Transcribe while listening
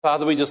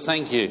Father, we just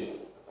thank you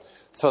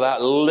for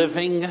that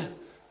living,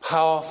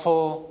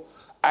 powerful,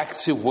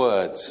 active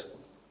word.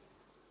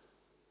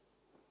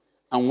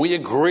 And we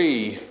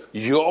agree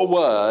your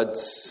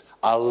words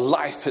are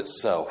life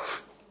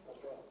itself.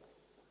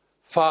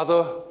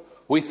 Father,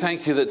 we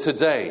thank you that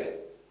today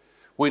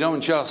we don't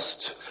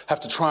just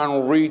have to try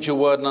and read your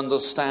word and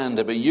understand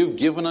it, but you've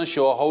given us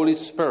your Holy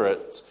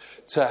Spirit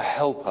to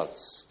help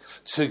us,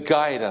 to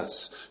guide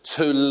us,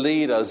 to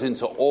lead us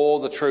into all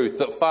the truth.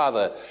 That,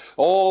 Father,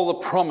 all the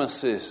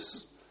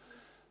promises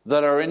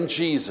that are in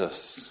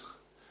Jesus,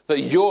 that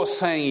you're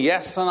saying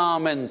yes and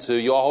amen to,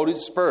 your Holy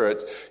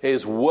Spirit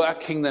is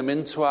working them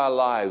into our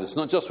lives,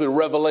 not just with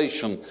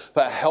revelation,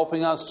 but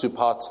helping us to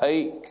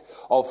partake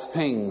of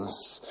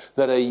things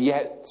that are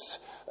yet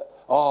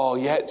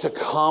to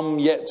come,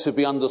 yet to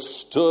be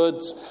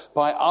understood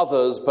by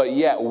others, but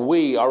yet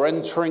we are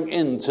entering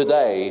in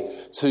today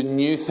to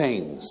new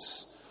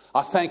things.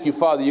 I thank you,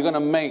 Father, you're going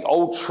to make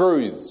old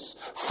truths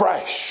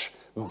fresh,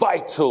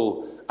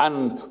 vital,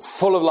 and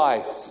full of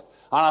life.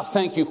 And I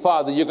thank you,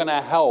 Father, you're going to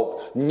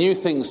help new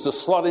things to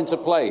slot into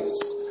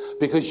place,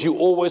 because you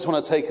always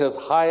want to take us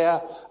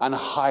higher and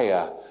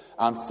higher.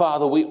 And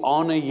Father, we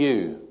honor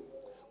you.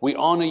 We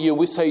honor you.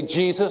 We say,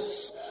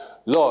 Jesus,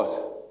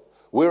 Lord,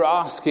 we're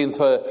asking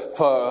for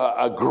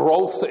a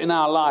growth in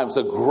our lives,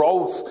 a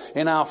growth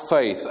in our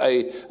faith,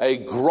 a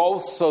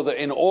growth so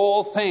that in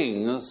all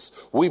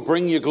things we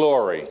bring you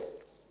glory.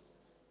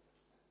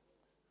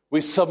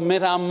 We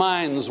submit our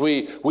minds,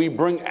 we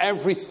bring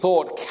every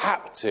thought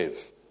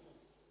captive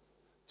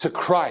to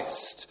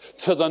Christ,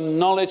 to the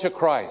knowledge of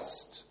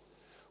Christ.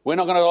 We're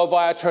not going to go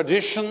by our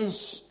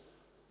traditions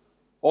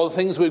or the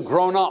things we've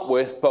grown up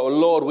with, but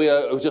Lord, we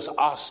just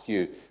ask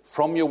you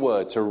from your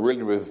word to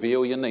really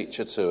reveal your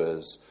nature to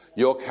us,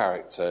 your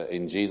character,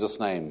 in Jesus'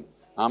 name.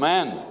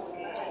 Amen.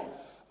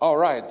 All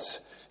right.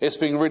 It's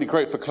been really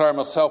great for Claire and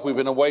myself. We've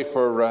been away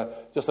for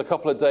just a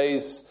couple of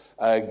days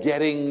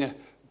getting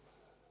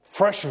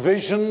fresh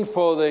vision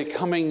for the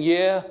coming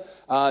year,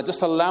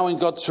 just allowing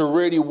God to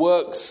really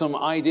work some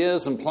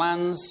ideas and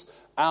plans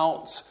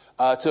out,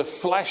 to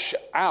flesh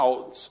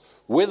out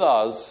with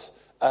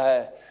us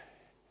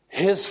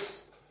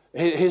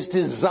his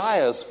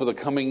desires for the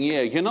coming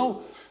year. You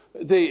know,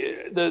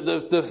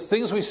 the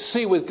things we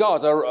see with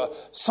God are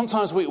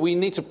sometimes we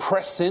need to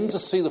press in to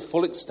see the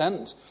full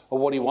extent of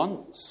what he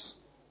wants.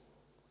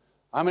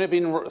 I mean, I've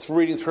been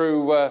reading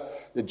through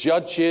the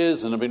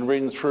Judges, and I've been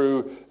reading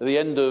through the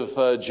end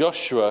of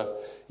Joshua.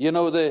 You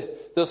know,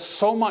 there's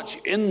so much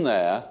in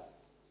there.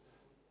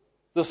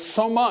 There's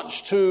so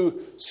much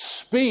to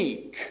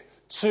speak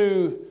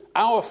to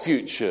our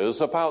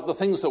futures about the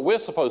things that we're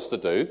supposed to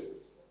do.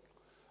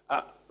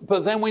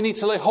 But then we need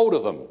to lay hold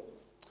of them.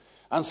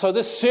 And so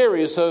this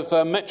series of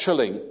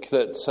Metrolink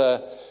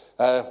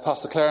that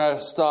Pastor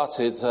Claire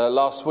started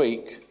last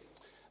week,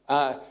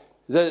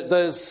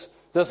 there's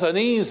an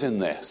ease in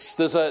this.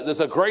 There's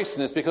a grace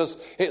in this,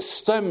 because it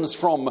stems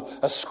from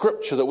a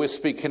scripture that we're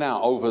speaking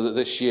out over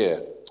this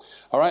year.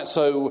 All right,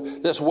 so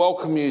let's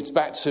welcome you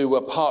back to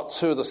part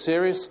 2 of the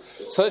series.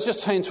 So let's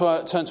just turn to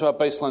our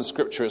baseline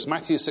scripture. It's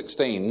Matthew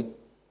 16,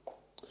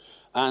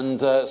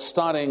 and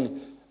starting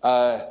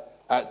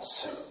at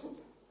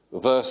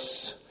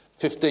verse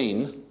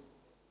 15.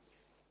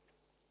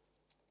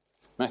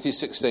 Matthew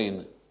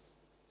 16.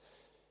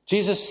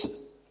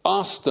 Jesus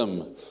asked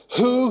them,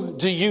 "Who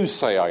do you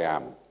say I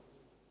am?"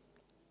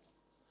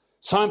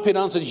 Simon Peter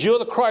answered, "You're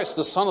the Christ,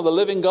 the Son of the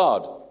living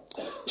God."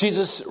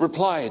 Jesus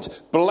replied,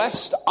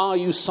 "Blessed are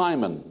you,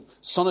 Simon,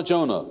 son of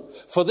Jonah,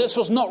 for this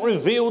was not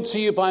revealed to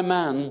you by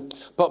man,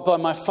 but by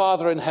my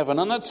Father in heaven.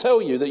 And I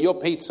tell you that you're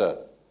Peter.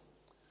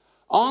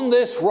 On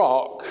this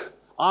rock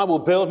I will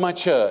build my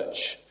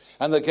church,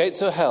 and the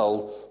gates of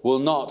hell will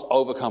not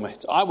overcome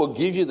it. I will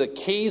give you the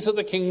keys of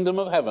the kingdom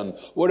of heaven.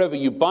 Whatever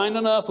you bind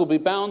on earth will be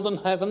bound in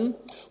heaven.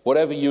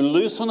 Whatever you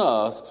loose on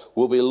earth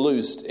will be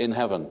loosed in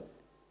heaven."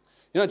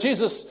 You know,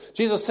 Jesus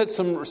said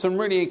some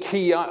really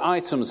key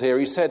items here.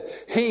 He said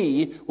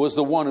he was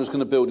the one who's going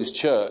to build his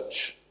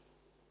church.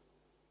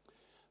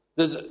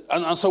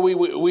 And so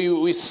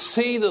we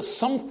see there's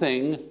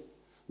something,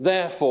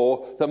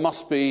 therefore, that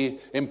must be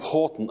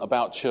important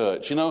about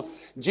church. You know,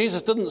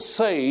 Jesus didn't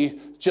say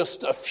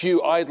just a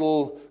few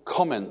idle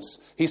comments.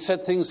 He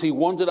said things he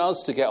wanted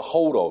us to get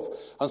hold of.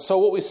 And so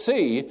what we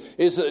see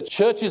is that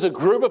church is a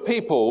group of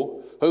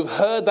people who've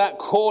heard that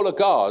call of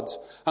God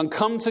and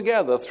come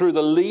together through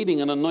the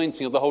leading and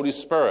anointing of the Holy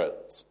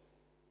Spirit.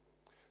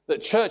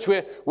 That church,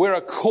 we're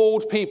a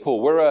called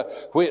people.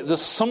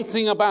 There's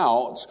something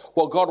about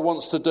what God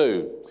wants to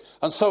do.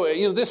 And so,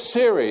 you know, this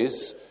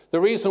series, the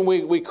reason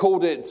we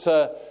called it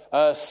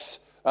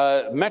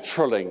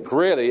Metrolink,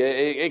 really,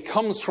 it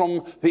comes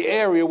from the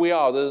area we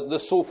are, the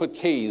Salford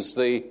Keys,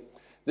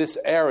 this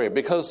area,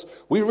 because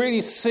we really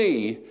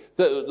see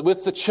that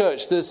with the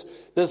church, there's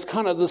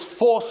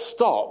 4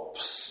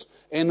 stops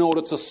in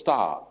order to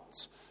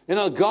start. You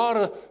know,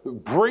 God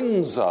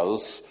brings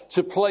us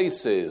to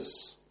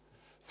places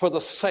for the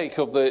sake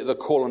of the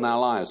call in our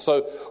lives.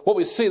 So what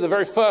we see, the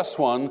very first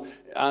one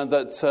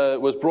that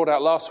was brought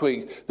out last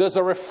week, there's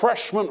a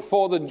refreshment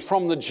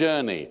from the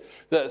journey.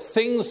 That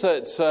things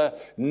that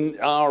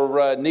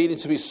are needing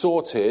to be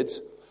sorted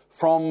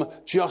from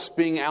just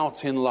being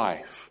out in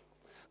life.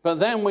 But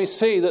then we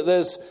see that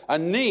there's a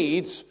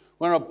need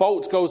when a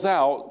boat goes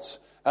out.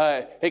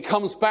 It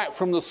comes back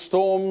from the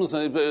storms.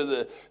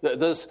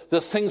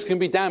 There's things can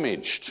be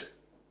damaged.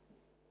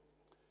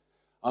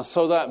 And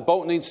so that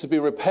boat needs to be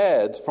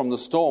repaired from the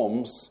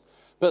storms.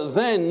 But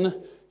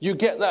then you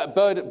get that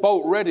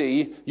boat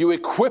ready, you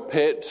equip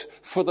it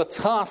for the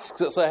task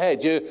that's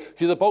ahead.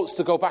 The boat's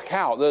to go back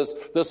out.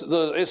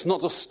 It's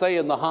not to stay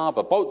in the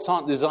harbour. Boats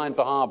aren't designed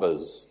for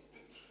harbours.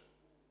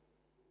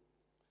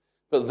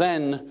 But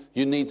then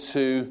you need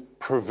to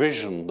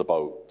provision the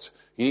boat.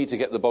 You need to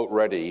get the boat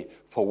ready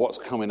for what's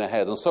coming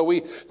ahead. And so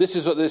this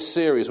is what this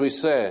series, we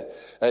say,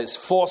 it's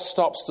 4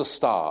 stops to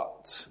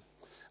start.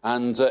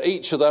 And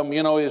each of them,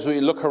 as we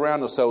look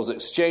around ourselves,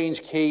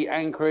 Exchange Key,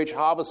 Anchorage,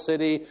 Harbour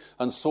City,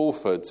 and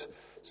Salford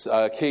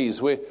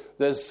Keys,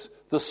 there's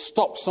the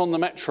stops on the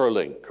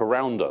Metrolink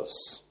around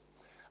us.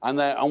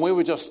 And we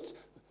were just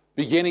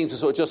beginning to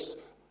sort of just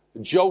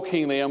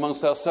jokingly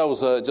amongst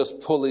ourselves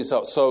just pull these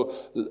up. So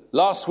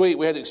last week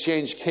we had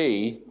Exchange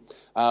Key,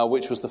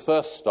 which was the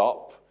first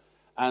stop.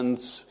 And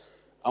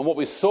what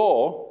we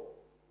saw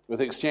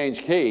with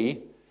Exchange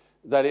Key,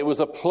 that it was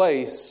a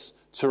place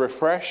to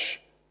refresh,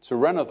 to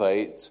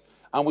renovate,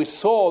 and we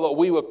saw that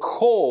we were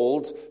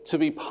called to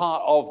be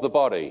part of the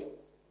body.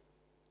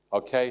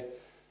 Okay?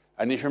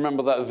 And if you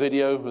remember that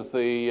video with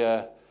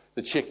the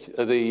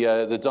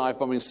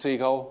dive-bombing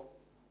seagull?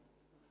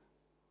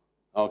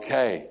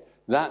 Okay.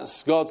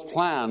 That's God's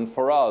plan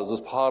for us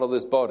as part of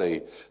this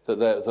body,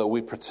 that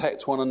we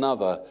protect one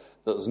another,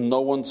 that there's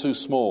no one too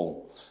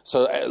small.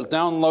 So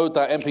download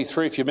that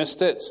MP3 if you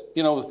missed it.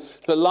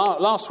 But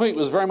last week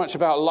was very much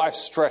about life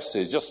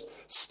stresses, just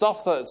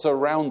stuff that's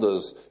around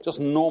us, just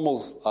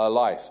normal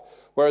life.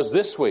 Whereas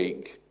this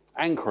week,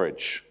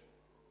 Anchorage.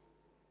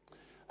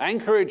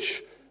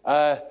 Anchorage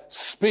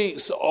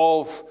speaks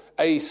of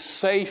a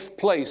safe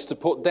place to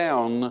put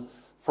down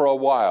for a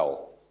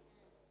while.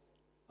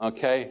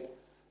 Okay?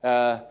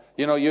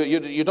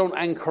 You don't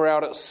anchor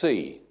out at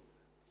sea.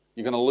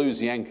 You're going to lose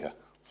the anchor.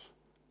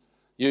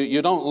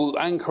 You don't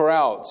anchor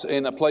out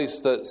in a place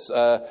that's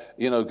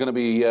going to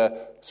be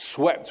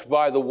swept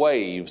by the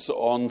waves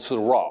onto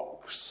the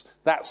rocks.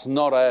 That's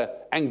not an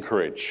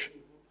anchorage.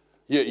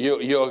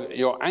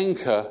 Your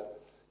anchor,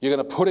 you're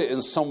going to put it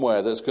in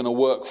somewhere that's going to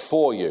work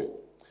for you.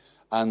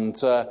 And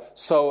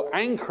so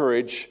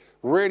anchorage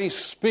really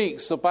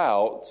speaks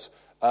about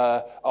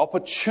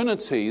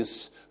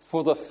opportunities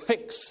for the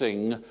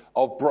fixing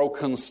of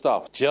broken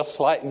stuff, just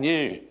like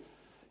new.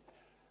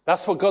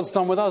 That's what God's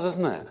done with us,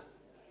 isn't it?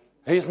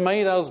 He's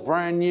made us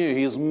brand new.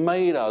 He's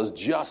made us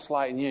just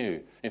like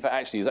new. In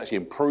fact, He's actually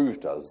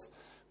improved us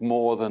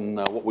more than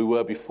what we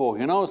were before.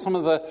 Some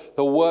of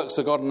the works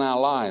of God in our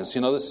lives.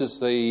 This is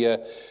the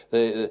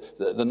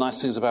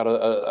nice things about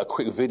a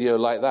quick video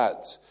like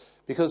that.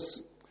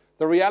 Because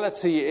the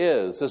reality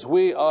is, as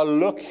we are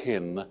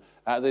looking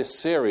at this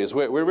series,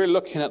 we're really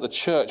looking at the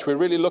church. We're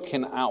really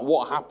looking at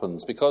what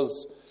happens,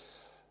 because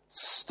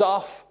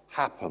stuff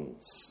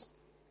happens.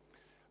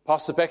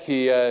 Pastor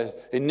Becky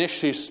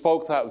initially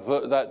spoke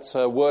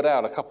that word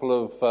out a couple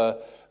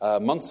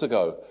of months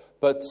ago.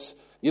 But,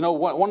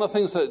 one of the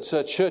things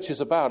that church is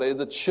about,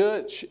 the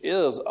church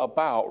is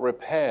about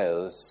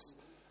repairs.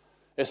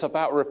 It's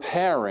about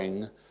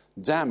repairing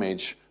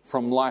damage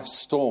from life's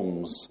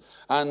storms.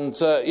 And,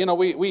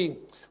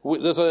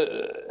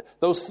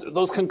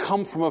 those can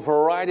come from a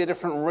variety of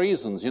different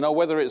reasons,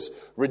 whether it's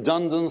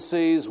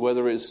redundancies,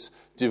 whether it's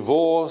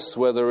divorce,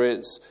 whether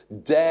it's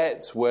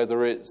debt,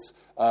 whether it's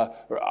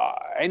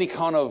any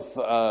kind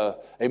of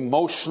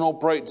emotional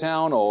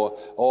breakdown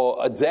or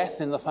a death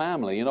in the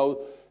family.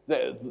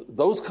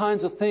 Those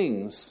kinds of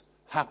things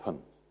happen.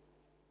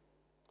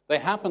 They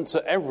happen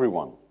to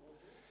everyone.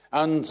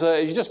 And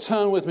if you just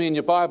turn with me in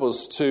your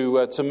Bibles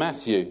to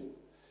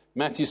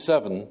Matthew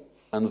 7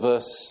 and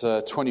verse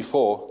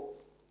 24.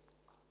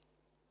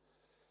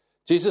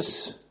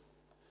 Jesus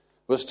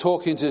was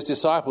talking to his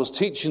disciples,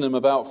 teaching them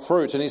about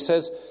fruit, and he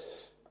says,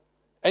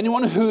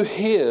 anyone who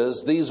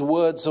hears these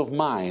words of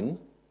mine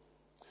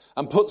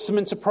and puts them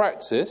into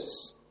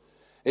practice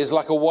is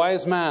like a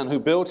wise man who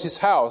built his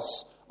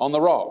house on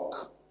the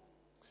rock.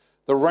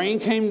 The rain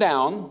came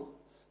down,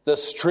 the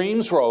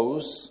streams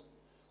rose,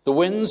 the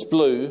winds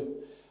blew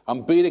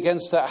and beat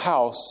against that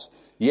house,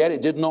 yet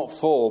it did not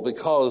fall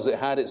because it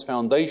had its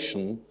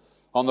foundation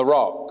on the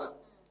rock.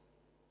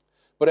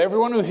 But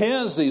everyone who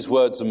hears these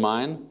words of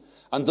mine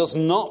and does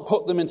not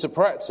put them into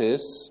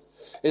practice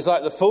is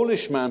like the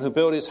foolish man who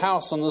built his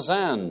house on the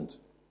sand.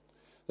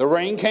 The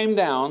rain came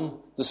down,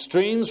 the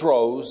streams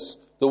rose,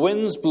 the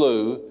winds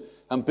blew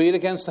and beat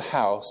against the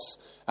house,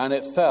 and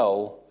it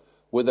fell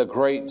with a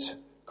great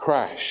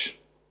crash.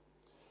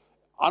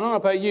 I don't know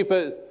about you,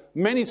 but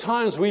many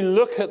times we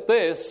look at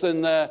this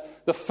and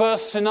the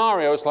first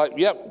scenario is like,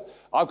 yep,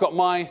 I've got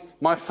my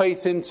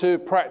faith into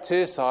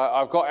practice.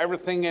 I've got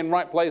everything in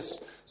right place,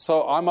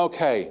 so I'm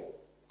okay.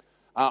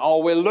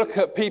 Or we look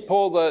at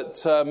people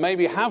that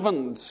maybe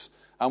haven't,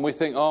 and we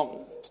think,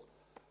 oh,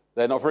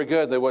 they're not very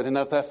good. They didn't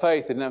have their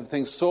faith. They didn't have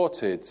things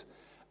sorted.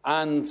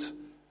 And,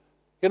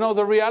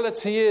 the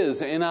reality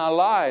is in our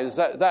lives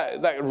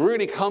that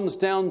really comes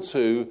down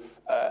to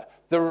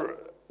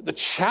the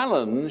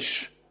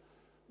challenge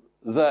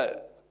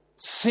that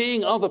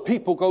seeing other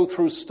people go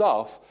through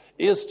stuff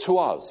is to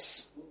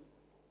us.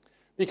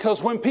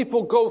 Because when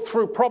people go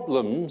through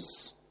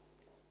problems,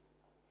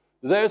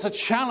 there's a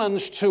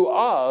challenge to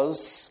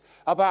us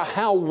about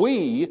how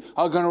we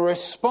are going to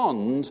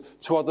respond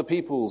to other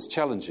people's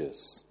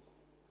challenges.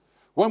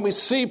 When we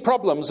see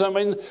problems, some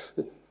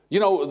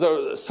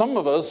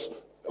of us,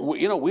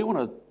 we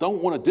want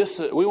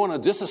to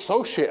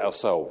disassociate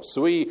ourselves.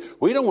 We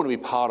don't want to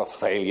be part of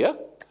failure.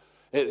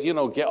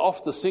 Get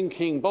off the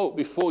sinking boat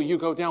before you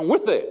go down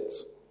with it.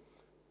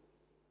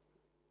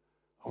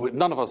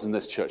 None of us in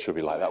this church would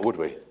be like that, would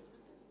we?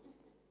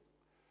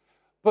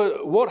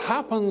 But what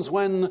happens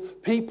when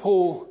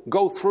people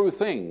go through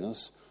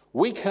things,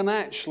 we can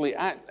actually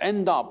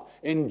end up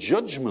in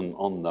judgment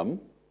on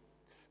them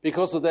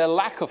because of their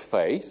lack of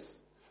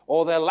faith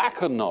or their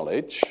lack of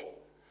knowledge.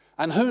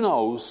 And who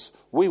knows,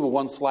 we were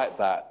once like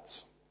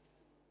that.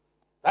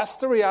 That's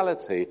the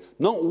reality.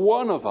 Not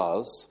one of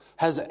us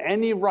has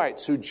any right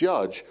to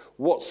judge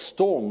what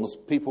storms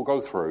people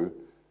go through.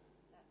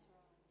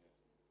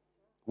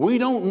 We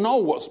don't know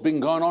what's been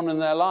going on in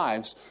their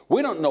lives.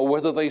 We don't know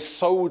whether they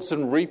sowed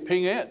and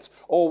reaping it,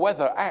 or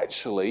whether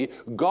actually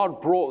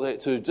God brought it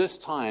to this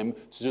time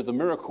to do the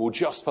miracle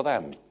just for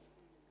them,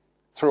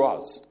 through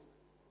us.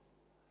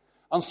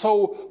 And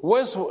so,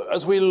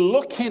 as we're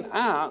looking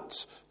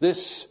at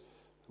this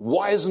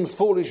wise and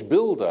foolish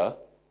builder,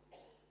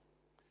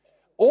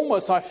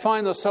 almost I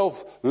find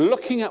myself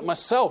looking at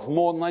myself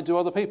more than I do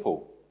other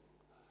people.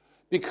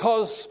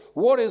 Because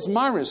what is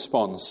my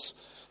response?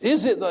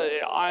 Is it that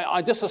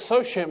I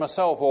disassociate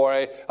myself or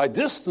I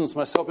distance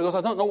myself because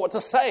I don't know what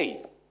to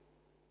say?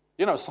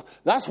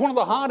 That's one of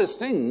the hardest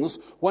things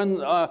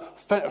when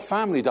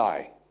family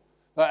die.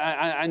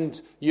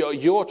 And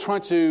you're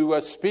trying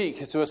to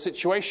speak to a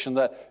situation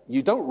that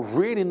you don't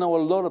really know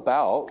a lot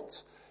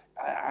about,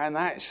 and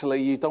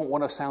actually you don't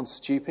want to sound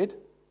stupid.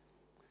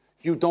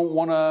 You don't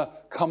want to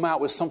come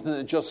out with something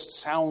that just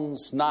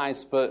sounds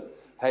nice, but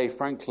hey,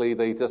 frankly,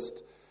 they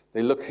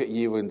look at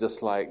you and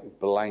just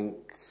like blank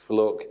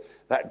look.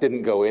 That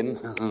didn't go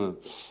in.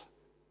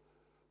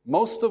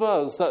 Most of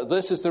us,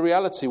 this is the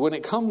reality. When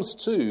it comes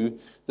to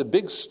the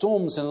big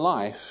storms in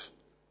life,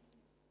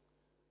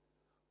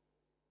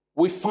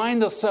 we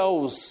find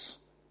ourselves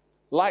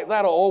like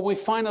that, or we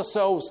find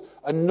ourselves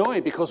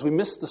annoyed because we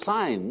missed the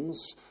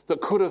signs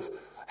that could have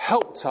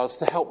helped us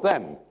to help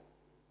them.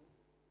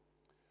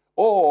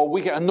 Or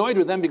we get annoyed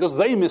with them because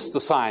they missed the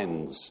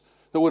signs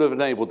that would have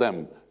enabled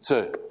them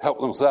to help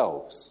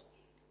themselves.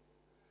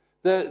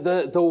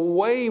 The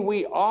way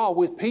we are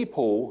with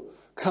people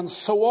can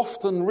so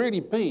often really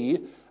be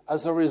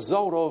as a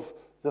result of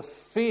the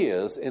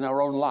fears in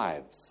our own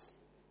lives.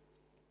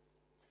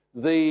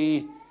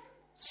 The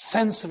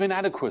sense of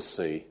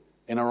inadequacy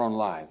in our own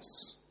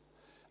lives.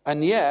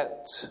 And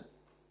yet,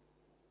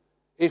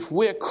 if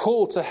we're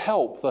called to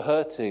help the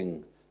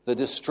hurting, the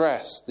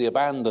distressed, the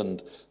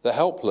abandoned, the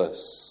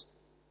helpless,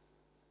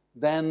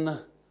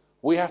 then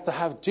we have to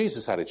have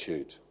Jesus'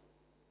 attitude.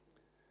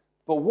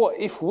 But what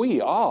if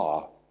we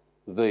are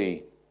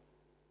the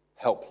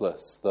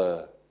helpless,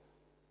 the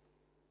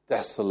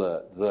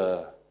desolate,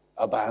 the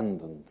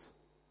abandoned?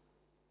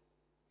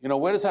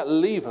 Where does that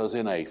leave us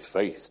in a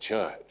faith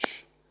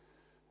church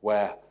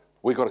where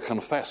we've got to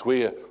confess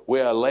we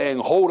are laying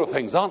hold of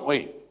things, aren't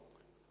we?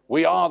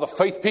 We are the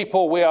faith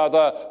people. We are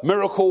the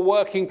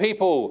miracle-working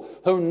people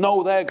who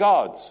know their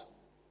gods.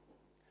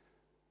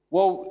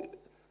 Well,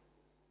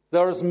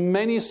 there are as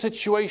many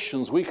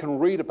situations we can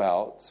read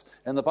about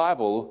in the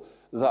Bible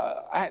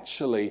that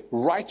actually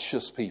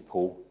righteous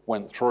people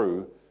went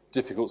through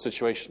difficult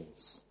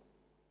situations.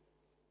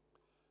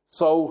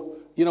 So,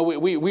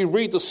 we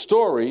read the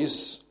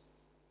stories,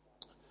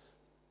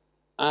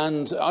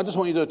 and I just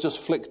want you to just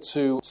flick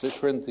to 2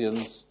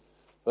 Corinthians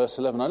verse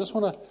 11. I just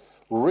want to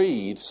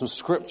read some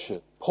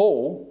scripture.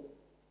 Paul,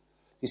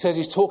 he says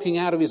he's talking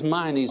out of his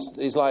mind.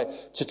 He's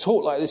like, to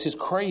talk like this is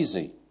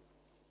crazy.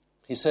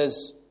 He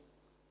says,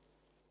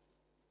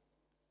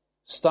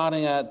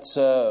 starting at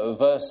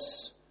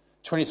verse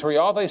 23,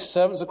 are they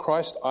servants of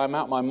Christ? I'm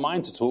out my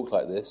mind to talk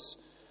like this.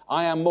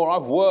 I am more.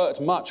 I've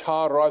worked much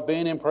harder. I've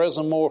been in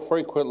prison more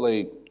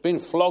frequently, been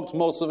flogged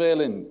more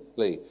severely,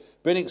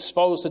 been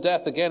exposed to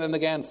death again and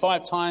again.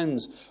 5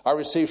 times I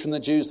received from the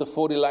Jews the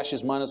 40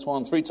 lashes minus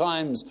 1. 3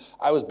 times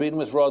I was beaten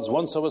with rods.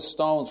 Once I was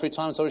stoned. 3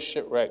 times I was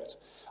shipwrecked.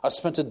 I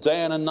spent a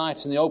day and a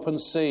night in the open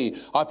sea.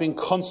 I've been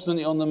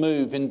constantly on the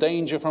move, in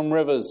danger from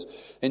rivers,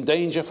 in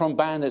danger from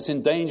bandits,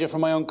 in danger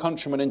from my own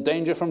countrymen, in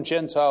danger from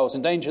Gentiles,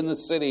 in danger in the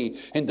city,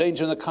 in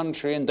danger in the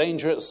country, in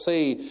danger at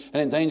sea,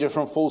 and in danger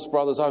from false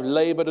brothers. I've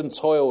labored and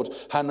toiled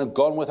and have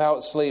gone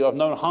without sleep. I've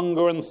known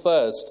hunger and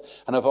thirst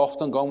and have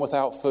often gone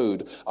without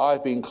food.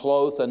 I've been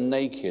clothed and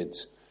naked.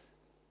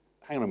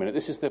 hang on a minute,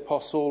 this is the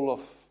apostle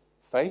of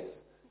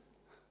faith?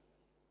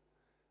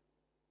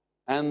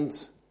 And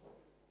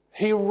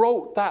he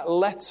wrote that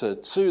letter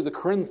to the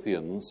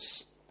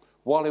Corinthians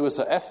while he was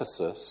at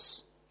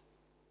Ephesus,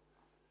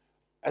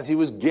 as he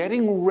was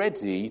getting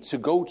ready to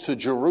go to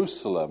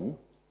Jerusalem.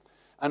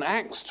 And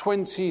Acts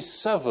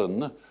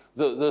 27,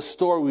 the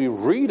story we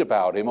read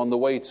about him on the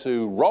way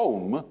to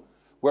Rome,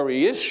 where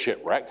he is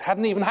shipwrecked,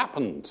 hadn't even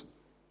happened.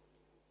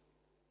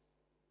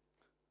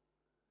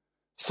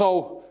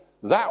 So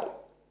that,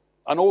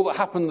 and all that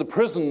happened in the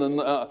prison and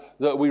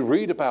that we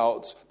read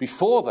about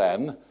before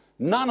then,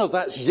 none of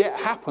that's yet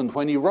happened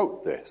when he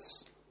wrote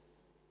this.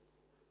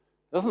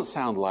 Doesn't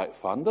sound like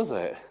fun, does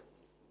it?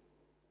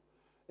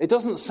 It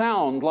doesn't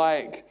sound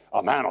like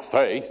a man of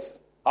faith.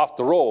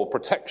 After all,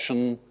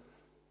 protection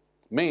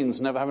means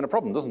never having a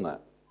problem, doesn't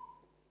it?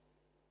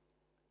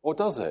 Or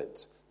does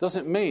it? Does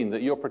it mean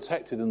that you're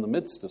protected in the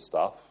midst of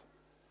stuff,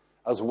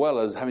 as well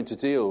as having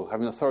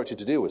authority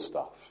to deal with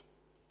stuff?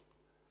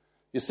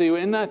 You see,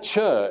 in that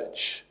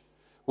church,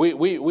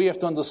 we have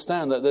to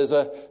understand that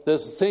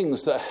there's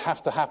things that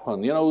have to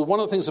happen. You know, one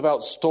of the things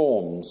about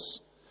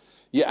storms,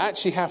 you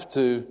actually have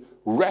to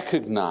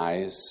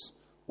recognize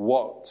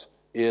what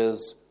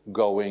is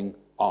going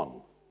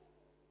on.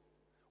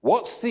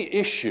 What's the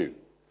issue?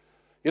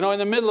 You know, in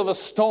the middle of a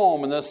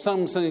storm and there's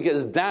something that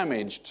gets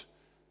damaged,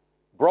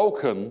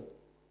 broken.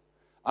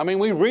 I mean,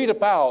 we read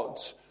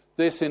about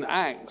this in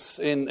Acts,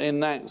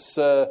 in Acts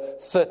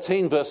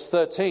 13, verse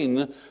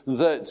 13,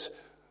 that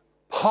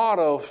part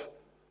of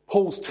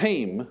Paul's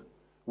team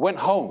went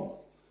home.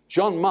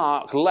 John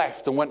Mark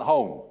left and went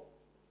home.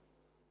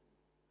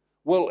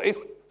 Well, if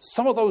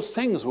some of those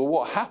things were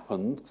what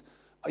happened,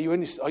 are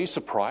you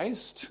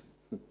surprised?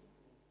 You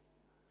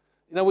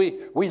know,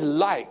 we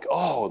like,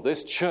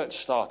 this church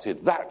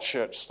started, that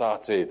church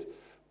started,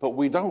 but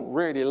we don't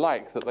really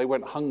like that they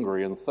went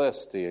hungry and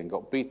thirsty and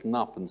got beaten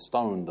up and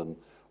stoned and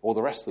all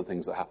the rest of the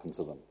things that happened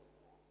to them.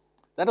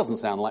 That doesn't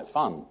sound like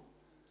fun.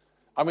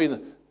 I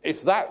mean,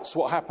 if that's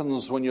what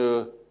happens when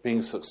you're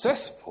being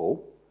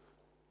successful,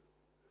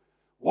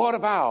 what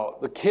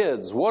about the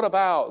kids? What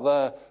about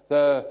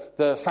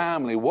the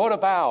family? What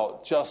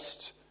about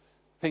just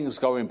things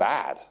going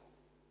bad?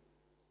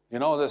 You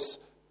know, there's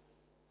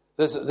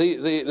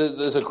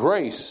a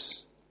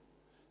grace.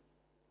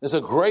 There's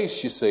a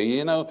grace, you see.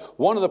 You know,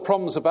 one of the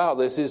problems about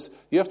this is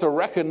you have to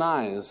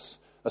recognize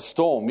a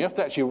storm. You have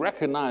to actually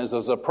recognize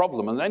there's a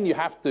problem. And then you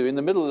have to, in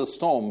the middle of the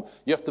storm,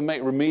 you have to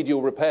make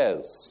remedial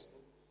repairs.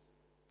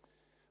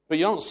 But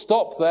you don't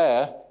stop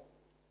there.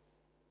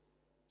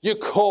 You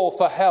call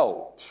for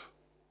help.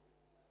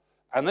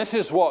 And this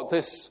is what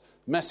this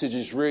message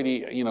is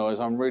really, you know, as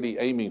I'm really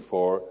aiming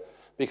for,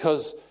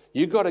 because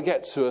you've got to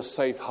get to a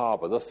safe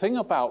harbor. The thing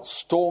about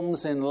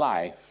storms in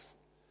life,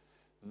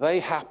 they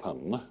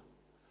happen.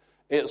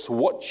 It's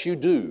what you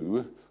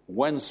do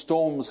when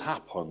storms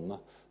happen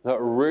that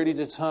really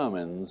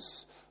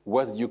determines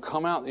whether you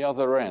come out the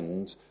other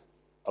end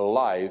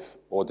alive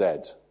or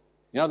dead.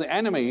 You know, the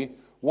enemy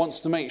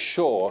wants to make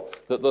sure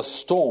that the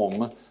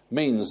storm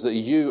means that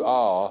you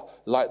are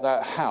like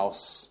that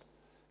house,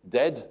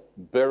 dead,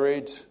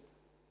 buried,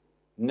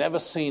 never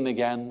seen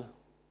again.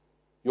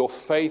 Your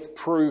faith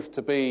proved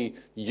to be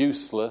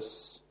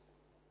useless.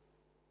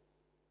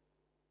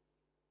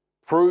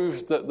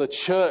 Proved that the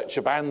church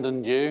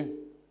abandoned you.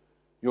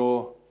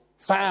 Your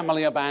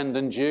family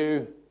abandoned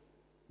you.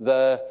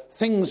 The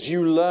things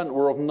you learnt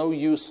were of no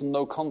use and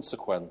no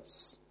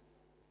consequence.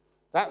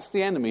 That's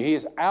the enemy. He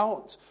is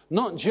out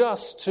not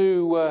just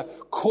to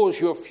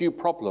cause you a few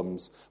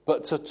problems,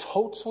 but to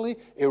totally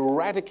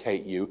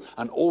eradicate you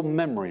and all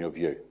memory of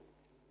you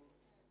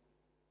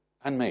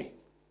and me.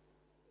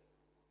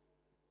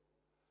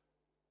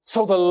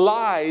 So the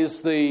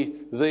lies,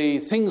 the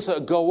things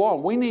that go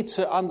on, we need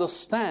to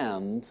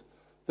understand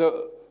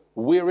that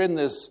we're in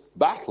this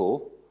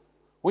battle.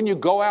 When you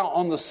go out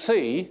on the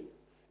sea,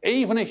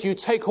 even if you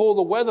take all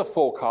the weather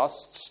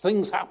forecasts,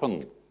 things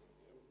happen.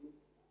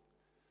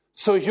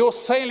 So if you're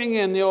sailing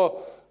in,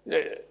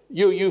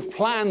 you've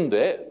planned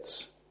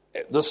it,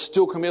 there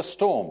still can be a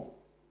storm.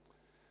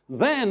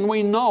 Then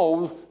we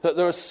know that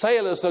there are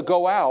sailors that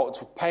go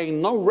out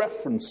paying no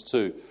reference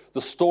to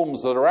the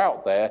storms that are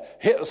out there,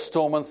 hit a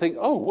storm and think,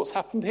 oh, what's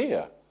happened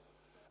here?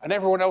 And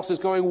everyone else is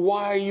going,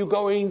 why are you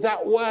going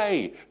that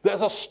way?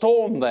 There's a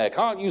storm there,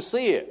 can't you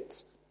see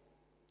it?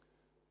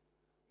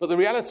 But the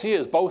reality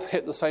is both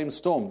hit the same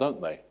storm,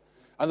 don't they?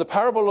 And the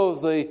parable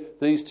of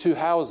these two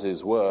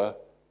houses were,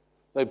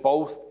 they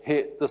both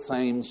hit the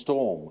same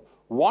storm.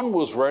 One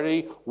was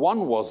ready,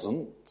 one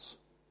wasn't.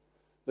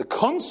 The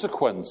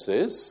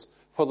consequences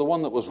for the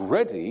one that was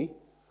ready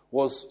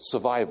was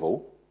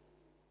survival.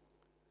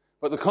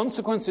 But the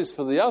consequences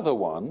for the other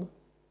one,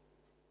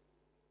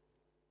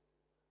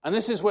 and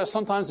this is where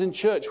sometimes in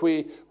church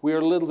we're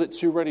a little bit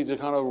too ready to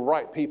kind of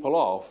write people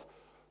off,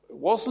 it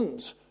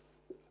wasn't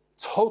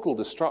total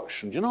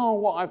destruction. Do you know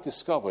what I've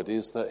discovered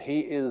is that he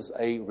is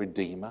a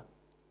redeemer?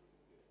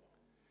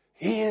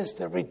 He is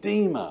the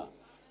redeemer.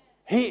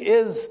 He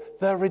is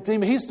the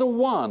redeemer. He's the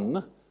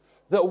one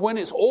that when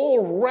it's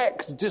all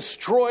wrecked,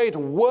 destroyed,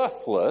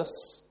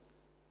 worthless,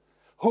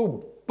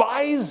 who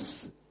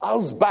buys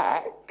us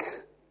back,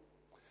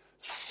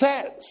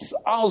 sets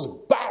us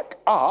back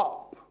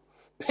up,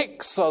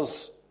 picks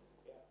us,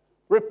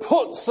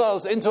 puts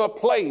us into a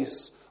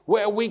place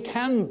where we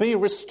can be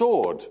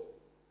restored.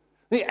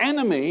 The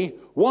enemy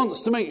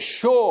wants to make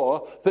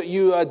sure that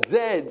you are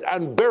dead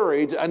and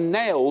buried and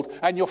nailed,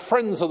 and your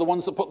friends are the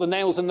ones that put the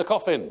nails in the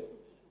coffin.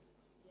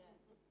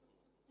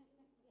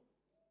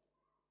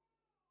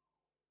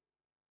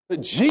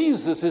 But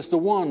Jesus is the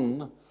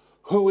one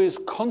who is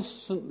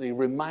constantly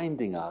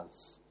reminding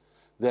us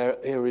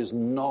there is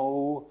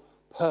no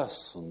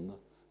person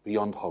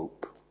beyond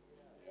hope.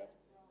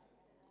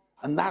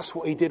 And that's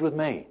what he did with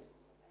me.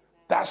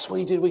 That's what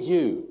he did with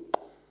you.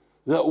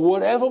 That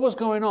whatever was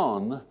going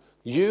on,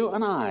 you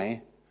and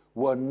I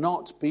were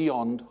not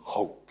beyond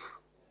hope.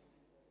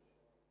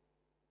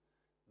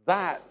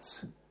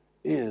 That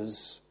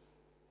is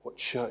what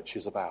church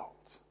is about.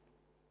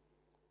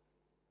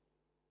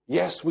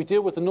 Yes, we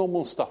deal with the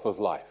normal stuff of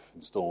life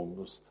and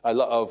storms,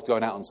 of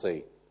going out on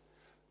sea.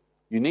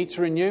 You need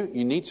to renew,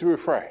 you need to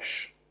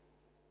refresh.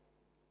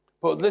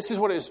 But this is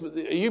what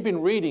you've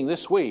been reading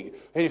this week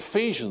in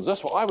Ephesians.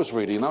 That's what I was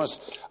reading. And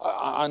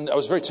I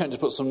was very tempted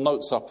to put some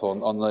notes up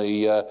on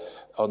the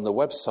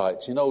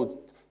website. You know,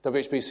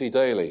 WHBC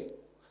Daily.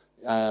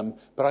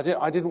 But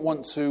I didn't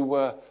want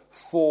to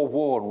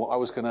forewarn what I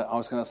was going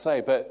to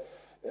say. But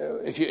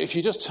if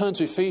you just turn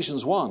to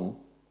Ephesians 1,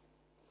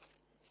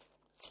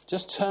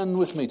 just turn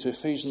with me to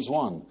Ephesians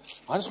 1.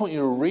 I just want you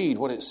to read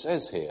what it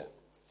says here,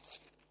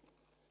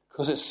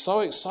 because it's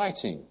so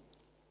exciting.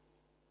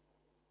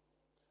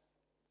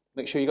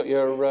 Make sure you got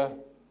your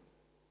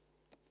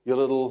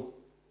little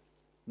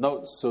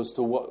notes as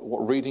to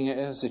what reading it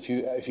is if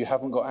you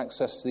haven't got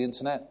access to the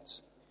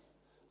internet.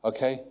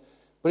 Okay?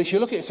 But if you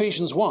look at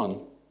Ephesians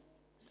 1,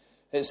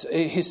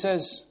 he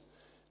says,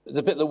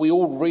 the bit that we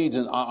all read,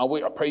 and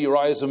I pray your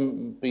eyes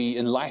and be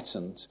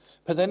enlightened.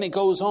 But then it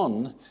goes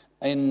on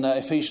in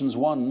Ephesians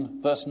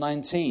 1, verse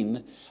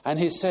 19, and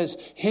he says,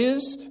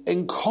 his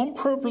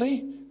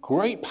incomparably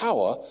great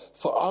power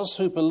for us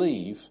who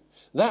believe,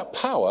 that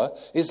power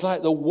is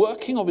like the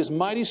working of his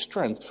mighty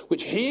strength,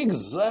 which he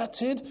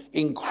exerted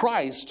in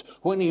Christ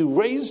when he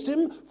raised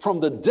him from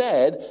the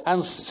dead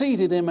and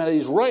seated him at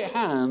his right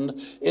hand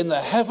in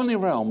the heavenly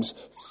realms,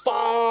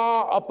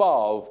 far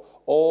above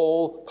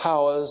all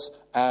powers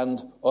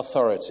and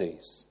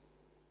authorities.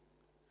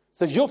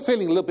 So if you're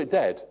feeling a little bit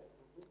dead,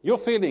 you're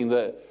feeling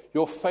that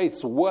your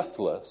faith's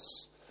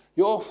worthless,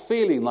 you're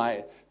feeling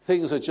like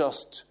things are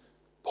just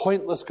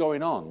pointless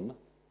going on,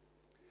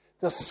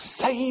 the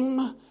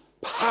same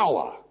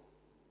power,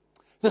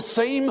 the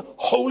same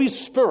Holy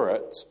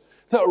Spirit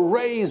that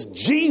raised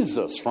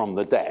Jesus from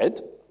the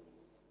dead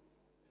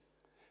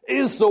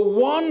is the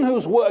one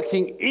who's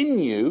working in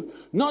you,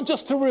 not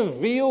just to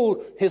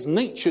reveal his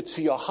nature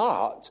to your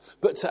heart,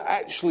 but to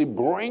actually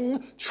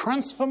bring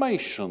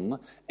transformation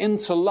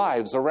into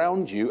lives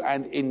around you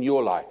and in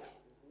your life.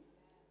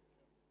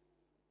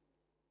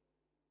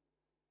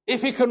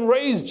 If he can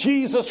raise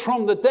Jesus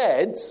from the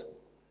dead,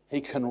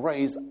 he can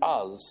raise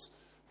us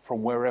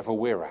from wherever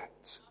we're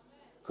at.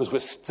 Because we're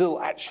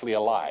still actually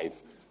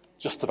alive,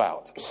 just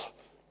about.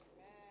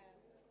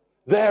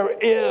 There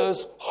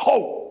is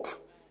hope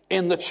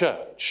in the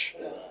church.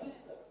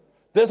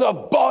 There's a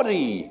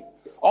body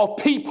of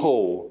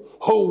people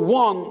who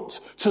want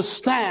to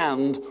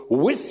stand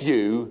with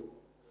you.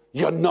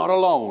 You're not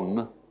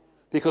alone,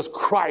 because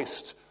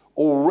Christ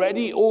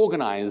already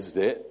organized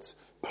it,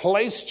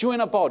 placed you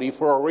in a body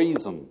for a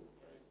reason.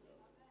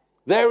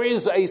 There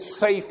is a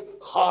safe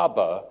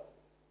harbor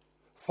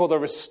for the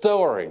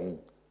restoring,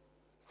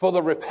 for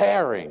the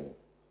repairing.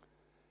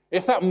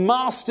 If that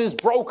mast is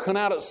broken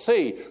out at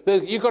sea,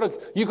 you've got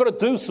to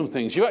do some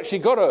things. You actually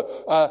got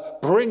to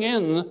bring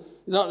in,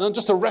 not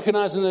just to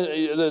recognize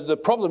the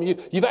problem,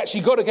 you've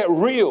actually got to get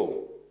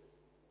real.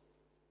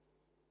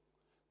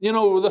 You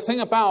know, the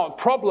thing about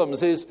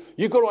problems is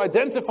you've got to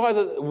identify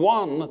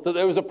that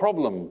there is a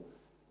problem.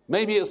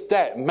 Maybe it's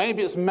debt,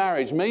 maybe it's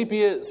marriage,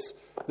 maybe it's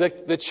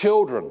the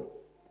children.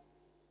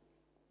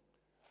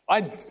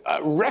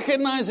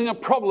 Recognizing a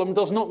problem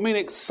does not mean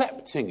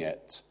accepting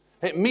it.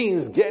 It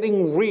means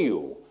getting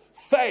real.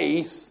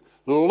 Faith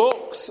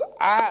looks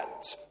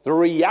at the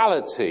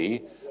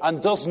reality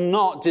and does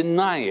not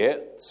deny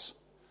it,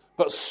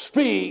 but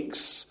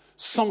speaks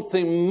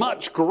something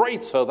much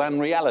greater than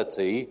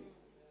reality.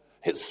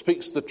 It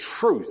speaks the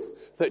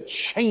truth that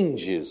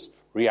changes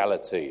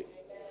reality.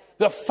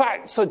 The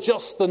facts are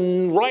just the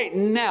right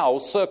now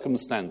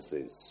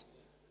circumstances,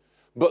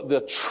 but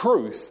the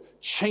truth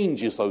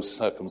changes those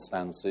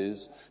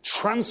circumstances,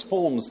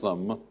 transforms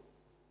them.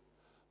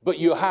 But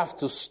you have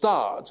to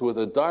start with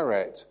a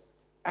direct,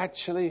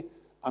 actually,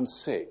 I'm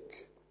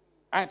sick.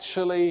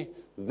 Actually,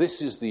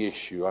 this is the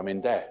issue, I'm in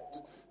debt.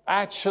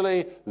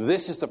 Actually,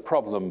 this is the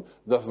problem,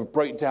 the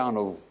breakdown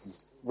of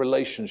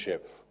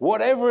relationship.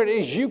 Whatever it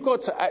is, you've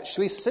got to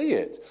actually see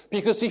it.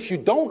 Because if you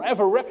don't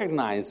ever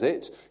recognize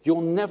it,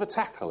 you'll never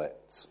tackle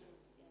it.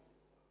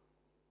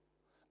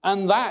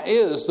 And that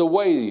is the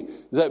way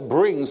that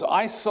brings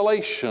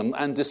isolation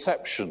and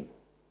deception.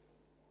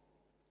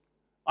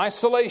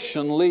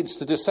 Isolation leads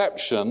to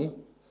deception,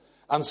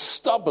 and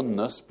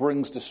stubbornness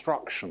brings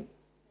destruction.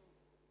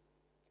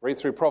 Read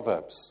through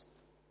Proverbs.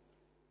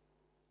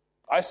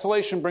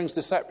 Isolation brings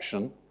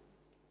deception,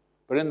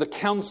 but in the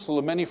counsel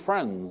of many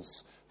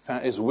friends,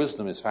 his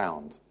wisdom is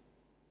found.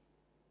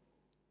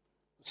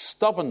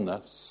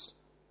 Stubbornness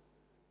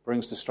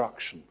brings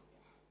destruction.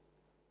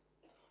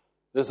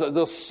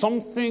 There's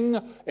something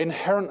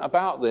inherent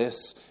about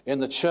this in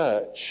the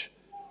church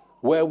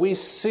where we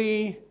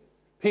see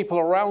people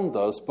around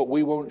us, but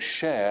we won't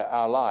share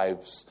our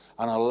lives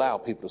and allow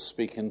people to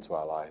speak into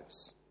our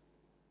lives.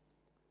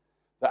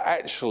 That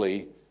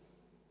actually,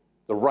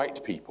 the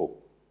right people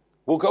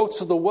will go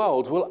to the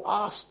world, will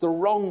ask the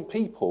wrong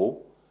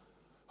people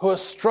who are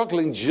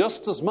struggling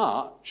just as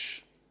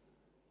much,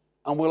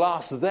 and we'll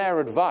ask their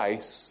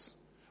advice.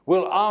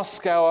 We'll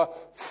ask our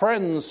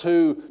friends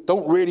who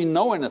don't really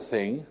know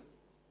anything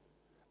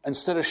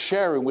instead of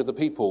sharing with the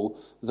people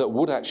that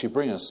would actually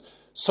bring us.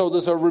 So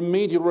there's a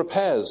remedial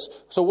repairs.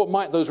 So what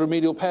might those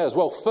remedial repairs?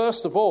 Well,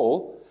 first of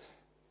all,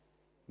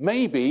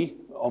 maybe,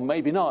 or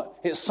maybe not,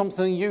 it's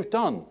something you've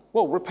done.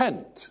 Well,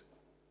 repent.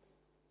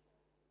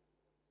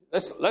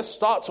 Let's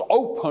start to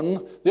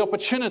open the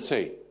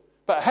opportunity.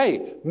 But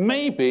hey,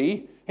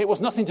 maybe it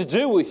was nothing to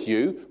do with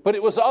you, but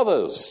it was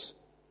others.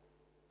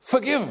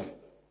 Forgive.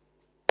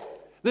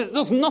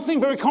 There's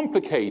nothing very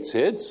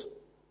complicated,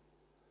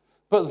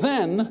 but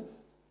then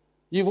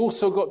you've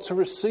also got to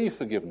receive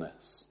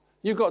forgiveness.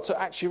 You've got to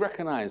actually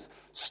recognize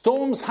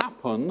storms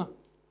happen,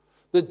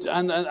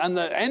 and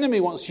the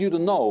enemy wants you to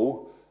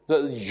know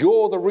that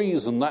you're the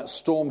reason that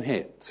storm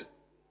hit.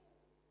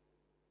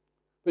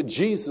 But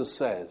Jesus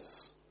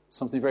says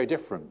something very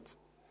different.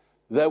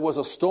 There was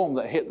a storm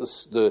that hit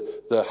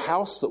the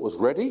house that was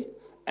ready,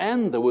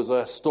 and there was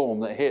a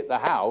storm that hit the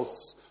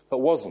house that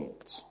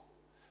wasn't.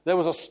 There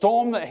was a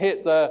storm that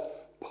hit the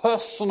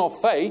person of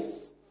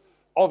faith,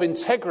 of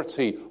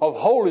integrity, of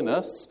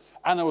holiness,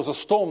 and there was a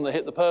storm that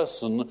hit the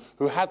person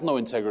who had no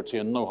integrity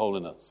and no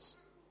holiness.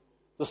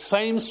 The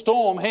same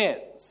storm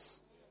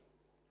hits.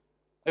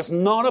 It's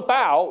not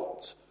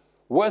about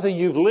whether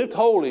you've lived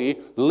holy,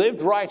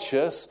 lived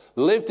righteous,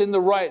 lived in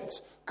the right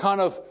kind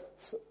of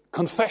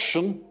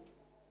confession.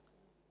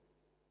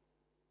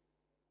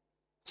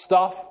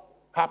 Stuff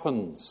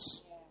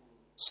happens.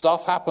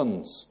 Stuff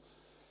happens.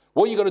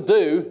 What you've got to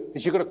do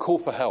is you've got to call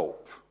for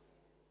help.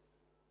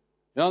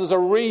 You know, there's a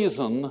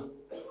reason.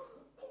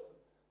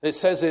 It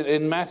says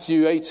in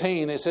Matthew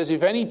 18, it says,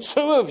 if any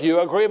two of you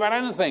agree about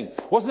anything.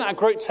 Wasn't that a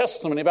great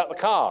testimony about the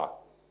car?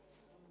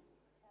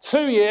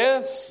 2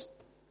 years,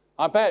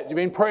 I bet you've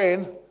been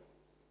praying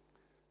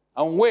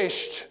and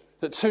wished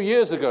that 2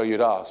 years ago you'd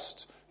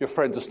asked your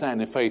friend to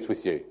stand in faith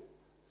with you.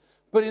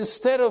 But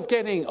instead of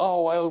getting,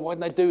 oh, well, why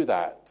didn't they do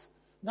that?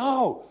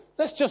 No,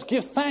 let's just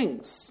give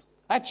thanks.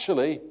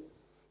 Actually,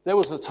 there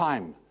was a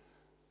time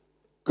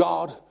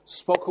God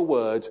spoke a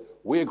word,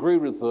 we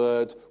agreed with the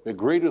word, we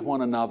agreed with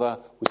one another,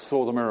 we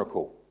saw the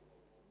miracle.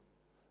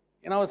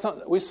 You know,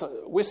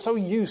 we're so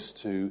used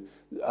to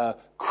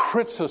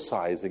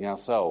criticizing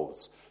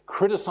ourselves,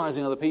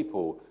 criticizing other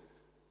people.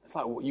 It's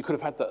like, well, you could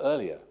have had that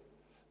earlier.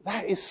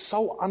 That is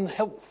so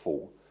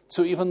unhelpful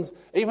to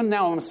even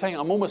now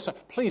I'm almost saying,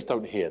 please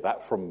don't hear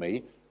that from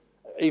me,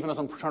 even as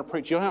I'm trying to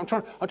preach. You know, I'm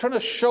trying to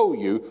show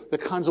you the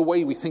kinds of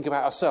way we think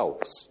about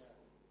ourselves.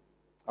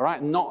 All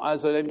right? Not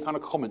as any kind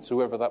of comment to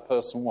whoever that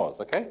person was,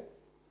 okay?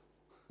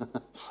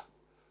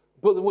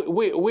 But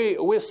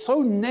we're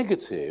so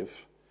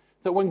negative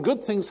that when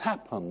good things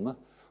happen,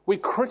 we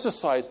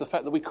criticize the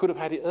fact that we could have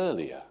had it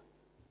earlier.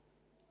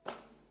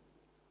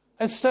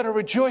 Instead of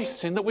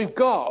rejoicing that we've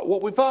got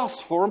what we've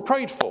asked for and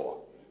prayed for.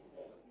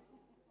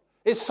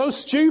 It's so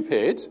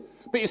stupid,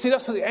 but you see,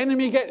 that's what the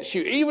enemy gets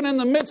you. Even in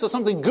the midst of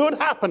something good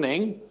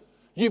happening,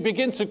 you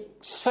begin to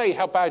say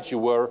how bad you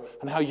were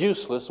and how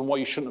useless and why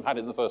you shouldn't have had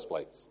it in the first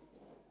place.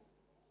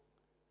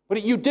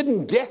 But you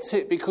didn't get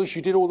it because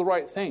you did all the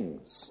right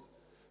things.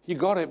 You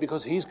got it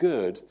because he's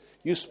good.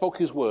 You spoke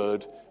his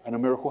word and a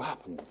miracle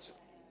happened.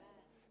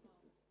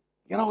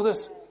 You know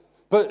this,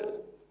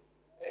 but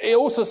it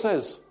also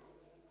says,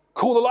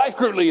 call the life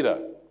group leader.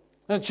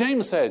 Now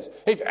James said,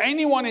 if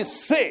anyone is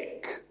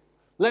sick,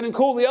 let him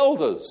call the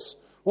elders.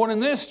 Well, in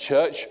this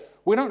church,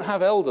 we don't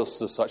have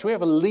elders as such. We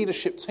have a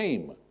leadership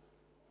team.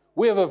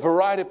 We have a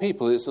variety of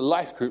people. It's the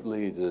life group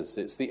leaders.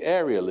 It's the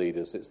area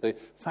leaders. It's the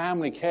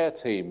family care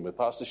team with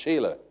Pastor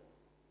Sheila,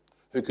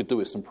 who could do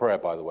with some prayer,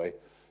 by the way.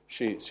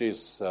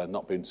 She's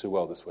not been too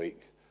well this week.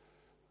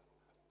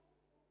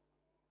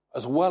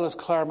 As well as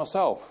Claire and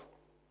myself,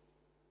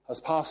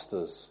 as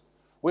pastors.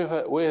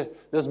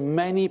 There's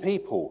many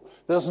people.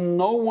 There's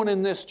no one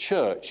in this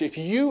church. If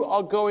you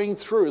are going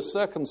through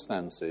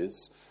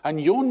circumstances and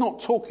you're not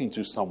talking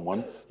to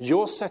someone,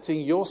 you're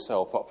setting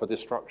yourself up for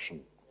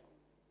destruction.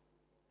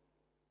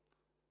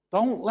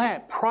 Don't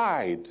let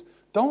pride,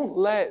 don't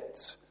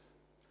let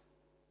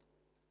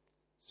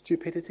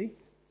stupidity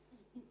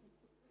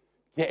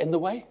get in the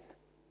way.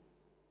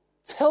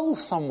 Tell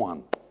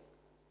someone.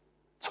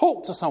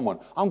 Talk to someone.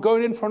 I'm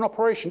going in for an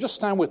operation. Just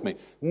stand with me.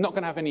 I'm not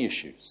going to have any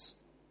issues.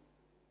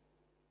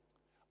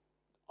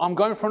 I'm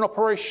going for an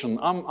operation.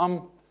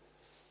 I'm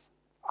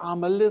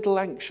a little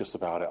anxious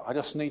about it. I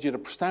just need you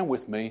to stand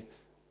with me,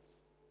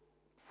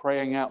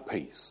 praying out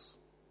peace.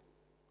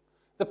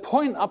 The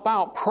point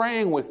about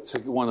praying to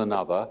one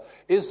another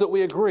is that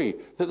we agree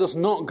that there's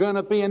not going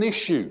to be an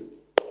issue.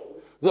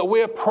 That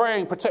we're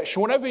praying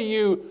protection. Whatever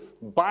you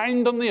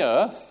bind on the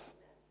earth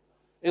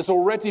is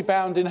already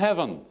bound in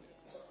heaven.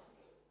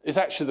 Is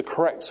actually the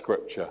correct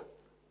scripture.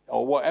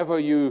 Or what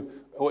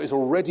is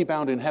already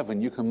bound in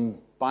heaven, you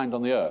can bind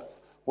on the earth.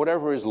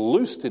 Whatever is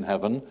loosed in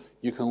heaven,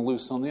 you can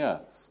loose on the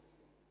earth.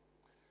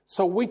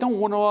 So we don't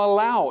want to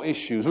allow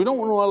issues. We don't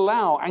want to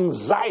allow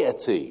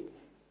anxiety.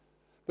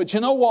 But you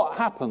know what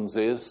happens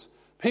is,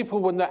 people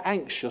when they're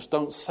anxious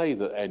don't say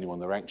that anyone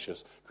they're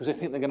anxious because they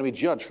think they're going to be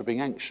judged for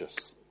being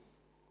anxious.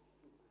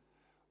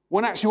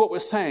 When actually what we're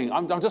saying,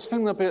 I'm just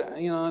feeling a bit,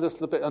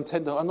 just a bit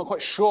untender. I'm not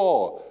quite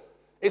sure.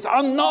 It's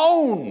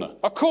unknown.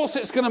 Of course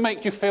it's going to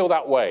make you feel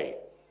that way.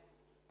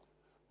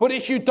 But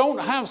if you don't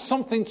have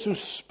something to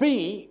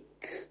speak,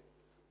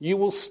 you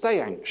will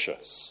stay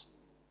anxious.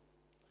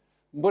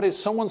 But if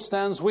someone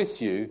stands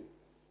with you,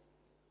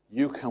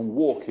 you can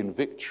walk in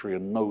victory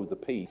and know the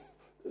peace.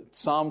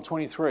 Psalm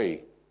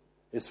 23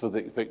 is for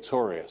the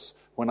victorious.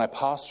 When I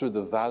pass through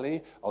the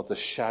valley of the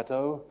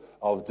shadow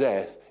of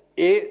death,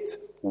 it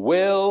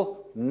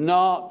will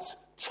not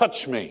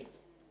touch me.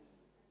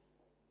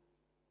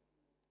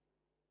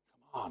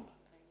 Come on.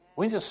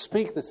 We need to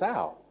speak this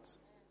out.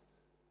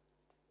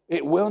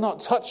 It will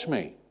not touch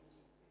me.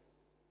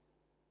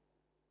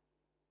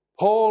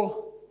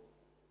 Paul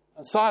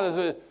and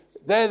Silas,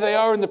 there they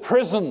are in the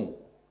prison.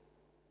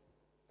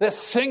 They're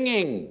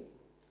singing.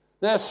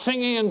 They're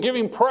singing and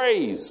giving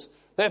praise.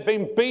 They've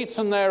been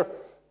beaten. Their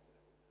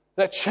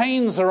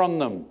chains are on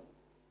them.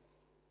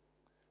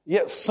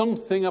 Yet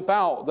something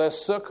about their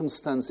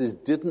circumstances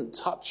didn't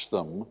touch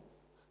them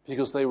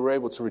because they were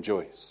able to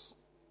rejoice.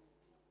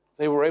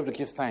 They were able to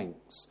give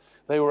thanks.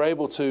 They were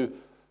able to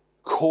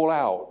call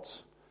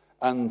out,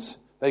 and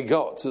they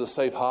got to the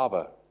safe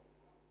harbor.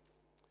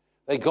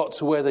 They got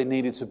to where they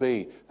needed to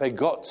be. They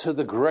got to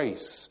the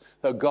grace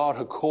that God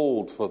had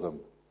called for them.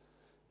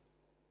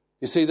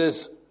 You see,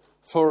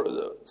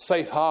 for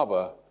safe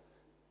harbor,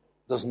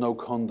 there's no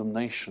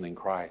condemnation in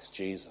Christ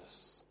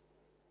Jesus.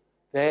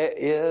 There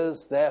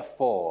is,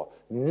 therefore,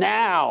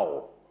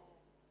 now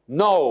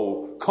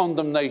no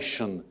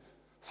condemnation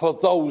for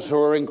those who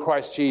are in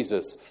Christ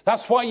Jesus.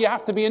 That's why you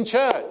have to be in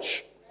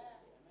church.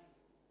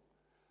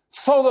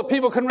 So that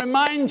people can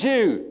remind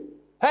you,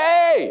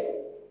 hey,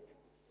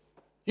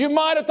 you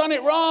might have done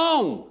it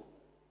wrong.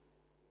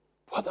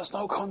 But there's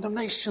no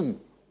condemnation.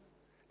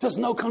 There's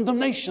no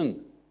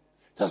condemnation.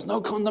 There's no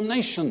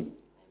condemnation.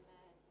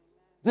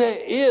 There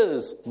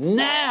is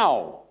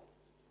now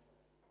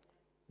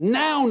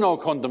no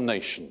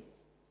condemnation.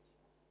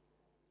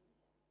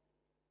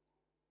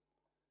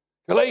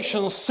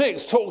 Galatians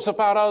 6 talks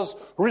about us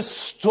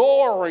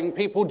restoring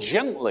people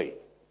gently.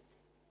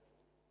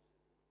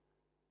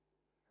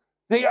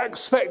 The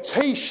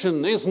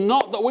expectation is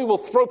not that we will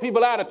throw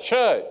people out of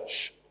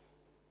church.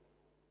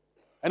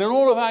 And in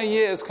all of our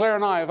years, Claire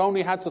and I have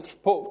only had to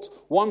put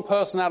one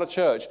person out of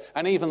church,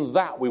 and even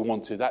that we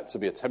wanted that to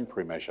be a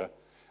temporary measure.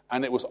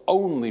 And it was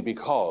only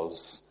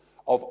because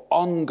of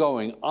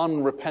ongoing,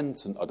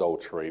 unrepentant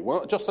adultery. Well,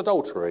 not just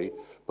adultery,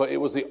 but it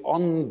was the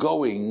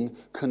ongoing,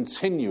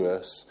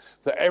 continuous,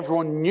 that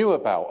everyone knew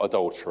about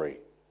adultery.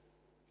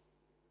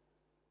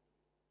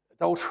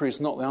 Adultery is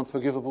not the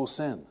unforgivable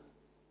sin.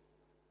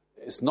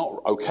 It's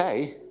not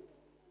okay.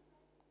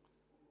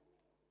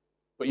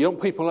 But you don't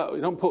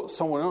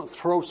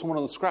throw someone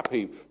on the scrap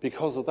heap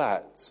because of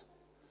that.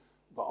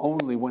 But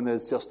only when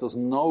there's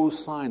no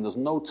sign, there's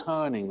no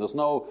turning,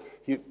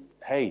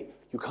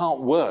 you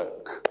can't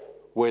work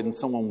when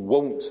someone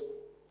won't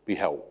be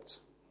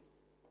helped.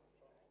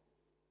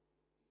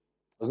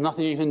 There's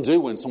nothing you can do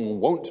when someone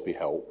won't be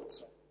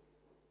helped.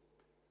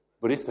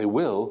 But if they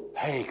will,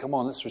 hey, come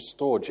on, let's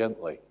restore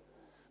gently.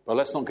 But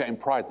let's not get in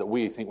pride that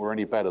we think we're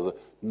any better.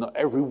 Not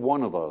every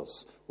one of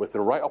us, with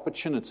the right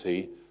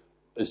opportunity,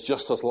 is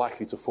just as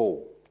likely to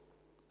fall.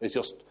 It's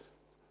just,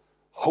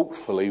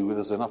 hopefully,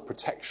 there's enough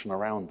protection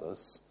around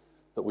us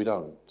that we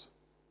don't.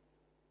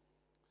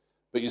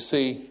 But you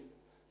see,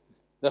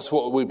 that's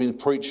what we've been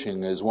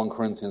preaching is 1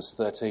 Corinthians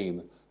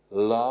 13.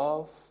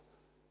 Love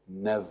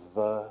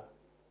never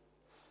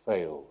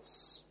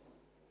fails.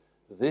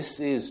 This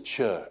is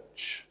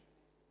church.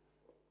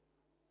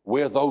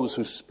 We're those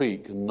who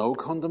speak no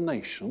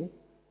condemnation.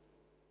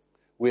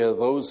 We are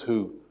those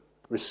who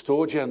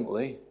restore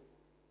gently.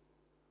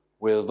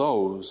 We're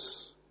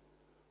those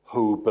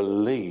who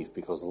believe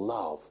because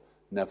love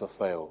never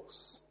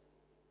fails.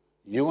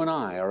 You and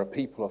I are a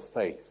people of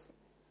faith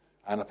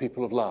and a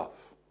people of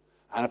love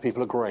and a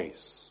people of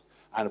grace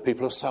and a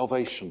people of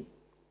salvation.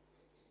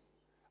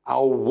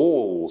 Our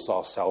walls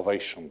are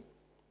salvation.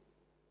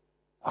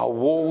 Our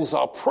walls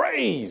are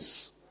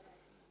praise.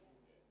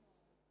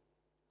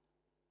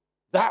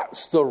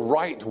 That's the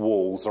right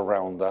walls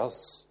around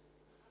us.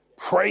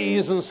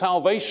 Praise and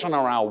salvation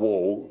are our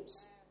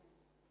walls.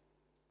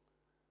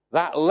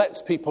 That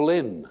lets people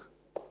in,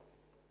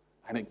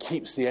 and it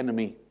keeps the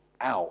enemy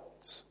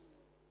out.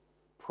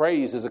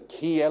 Praise is a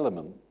key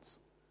element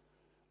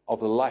of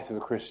the life of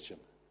a Christian.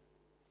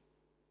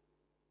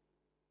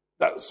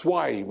 That's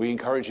why we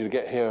encourage you to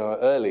get here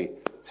early,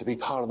 to be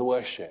part of the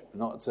worship,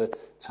 not to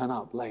turn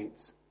up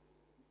late.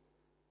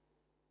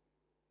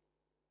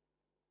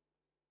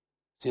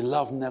 See,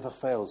 love never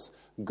fails.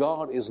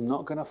 God is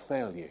not going to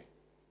fail you.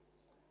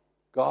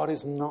 God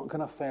is not going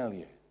to fail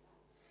you.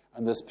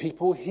 And there's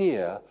people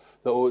here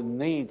that will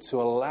need to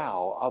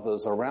allow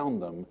others around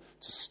them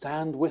to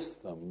stand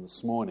with them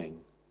this morning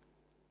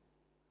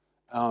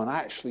and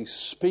actually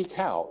speak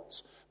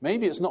out.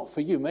 Maybe it's not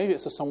for you. Maybe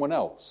it's for someone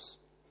else.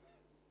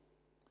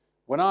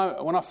 When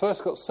I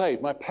first got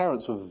saved, my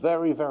parents were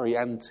very, very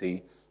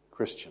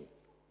anti-Christian.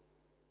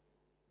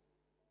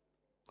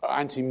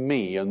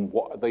 Anti-me and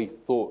what they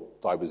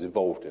thought I was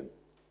involved in.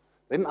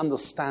 They didn't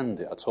understand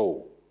it at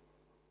all.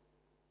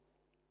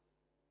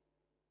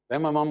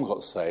 Then my mum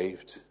got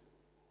saved,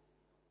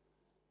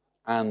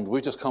 and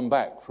we've just come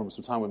back from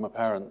some time with my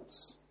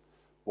parents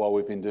while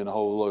we've been doing a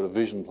whole load of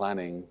vision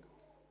planning.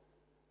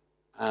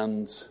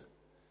 And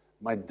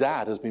my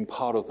dad has been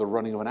part of the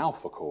running of an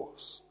Alpha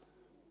course.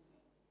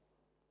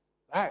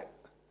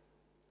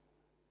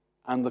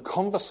 And the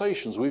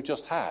conversations we've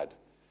just had,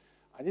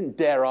 I didn't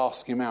dare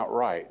ask him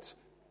outright,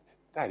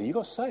 Daddy, you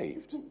got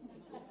saved?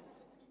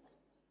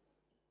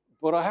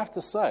 But I have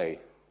to say,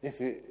 if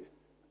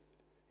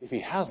he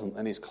hasn't,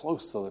 then he's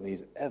closer than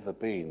he's ever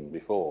been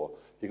before.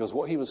 Because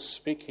what he was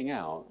speaking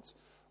out,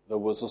 there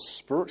was a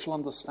spiritual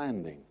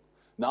understanding.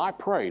 Now, I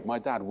prayed my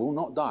dad will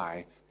not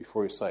die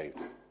before he's saved.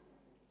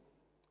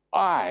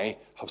 I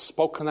have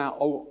spoken out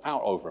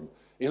over him.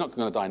 He's not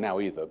going to die now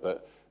either,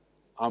 but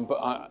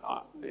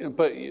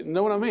you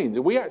know what I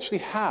mean? We actually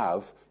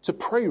have to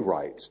pray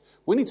right.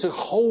 We need to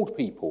hold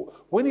people.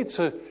 We need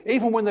to,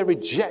 even when they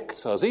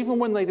reject us, even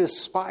when they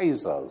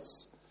despise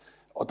us,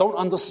 or don't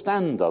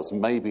understand us,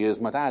 maybe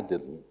as my dad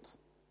didn't.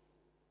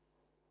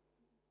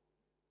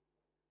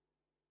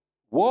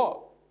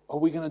 What are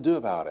we going to do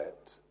about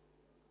it?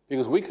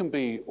 Because we can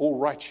be all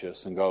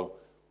righteous and go,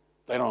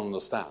 they don't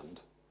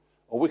understand.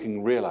 Or we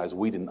can realize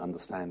we didn't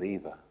understand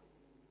either.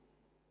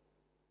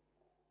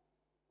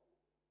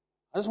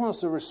 I just want us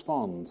to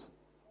respond.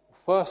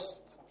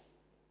 First,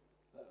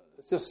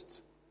 let's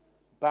just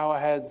bow our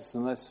heads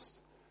and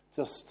let's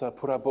just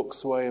put our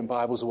books away and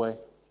Bibles away.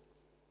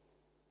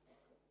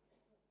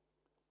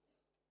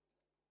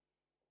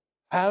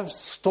 Have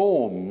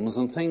storms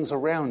and things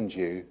around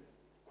you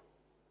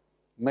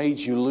made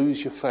you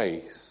lose your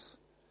faith?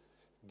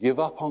 Give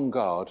up on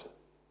God?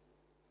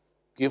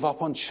 Give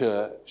up on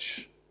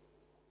church?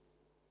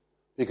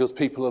 Because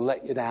people have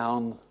let you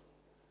down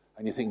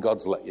and you think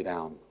God's let you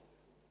down?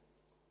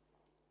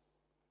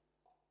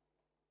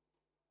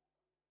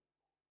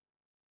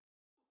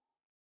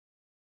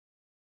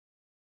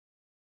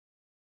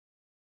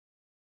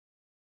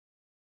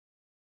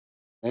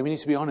 Maybe we need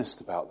to be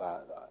honest about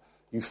that.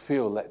 You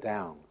feel let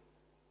down.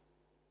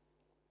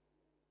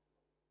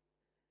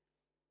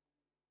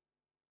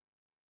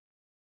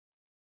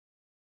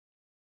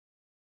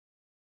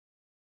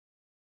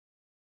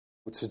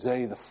 But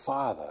today, the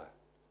Father,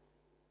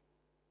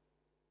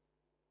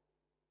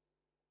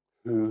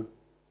 who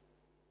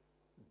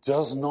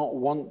does not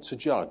want to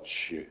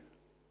judge you,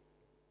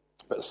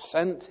 but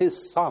sent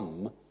his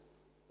Son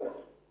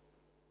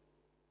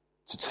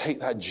to take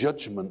that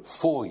judgment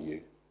for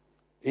you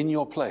in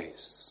your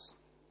place,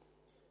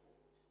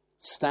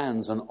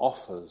 stands and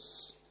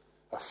offers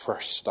a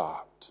fresh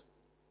start.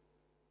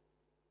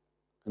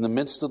 In the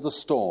midst of the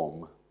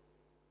storm,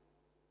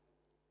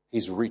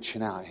 he's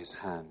reaching out his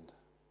hand.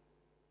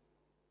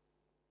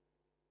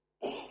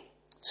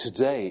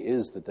 Today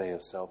is the day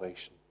of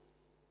salvation.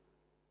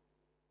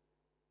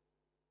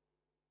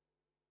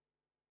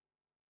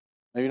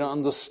 Maybe you don't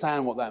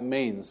understand what that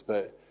means,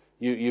 but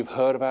you've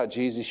heard about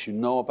Jesus, you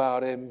know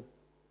about him,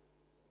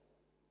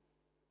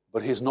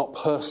 but he's not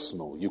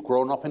personal. You've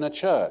grown up in a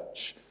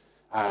church,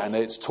 and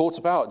it's taught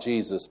about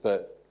Jesus,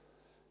 but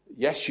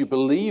yes, you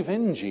believe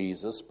in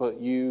Jesus, but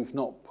you've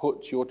not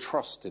put your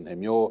trust in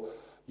him.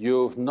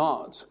 You've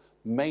not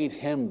made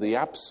him the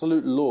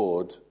absolute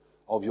Lord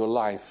of your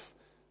life.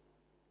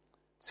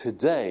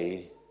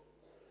 Today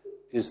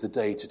is the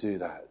day to do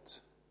that.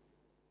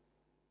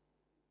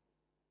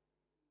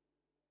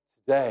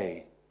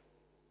 Today,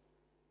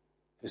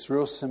 it's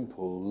real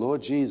simple.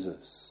 Lord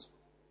Jesus,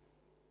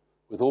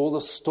 with all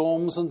the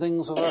storms and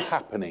things that are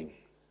happening,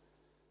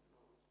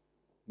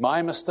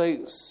 my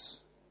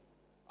mistakes,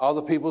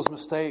 other people's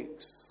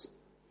mistakes,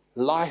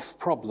 life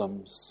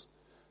problems,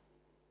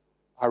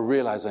 I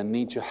realize I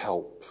need your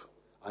help.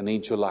 I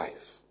need your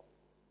life.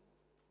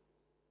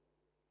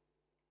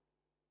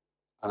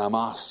 And I'm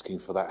asking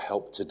for that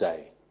help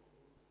today.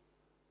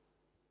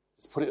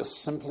 Just put it as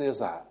simply as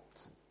that.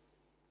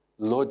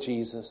 Lord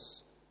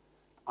Jesus,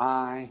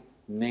 I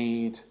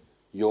need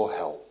your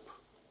help.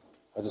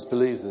 I just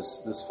believe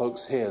there's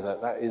folks here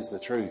that is the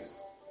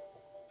truth.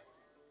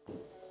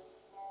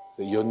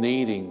 That you're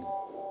needing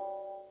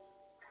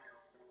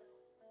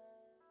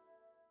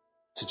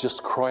to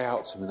just cry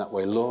out to him in that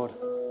way. Lord,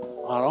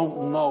 I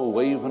don't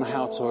know even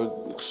how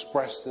to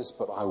express this,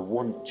 but I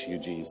want you,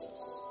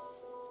 Jesus.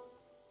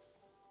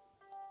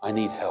 I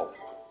need help.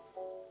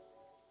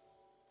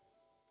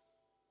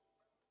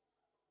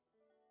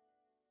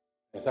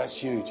 If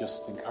that's you,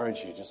 just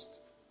encourage you, just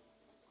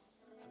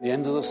at the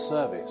end of the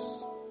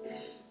service,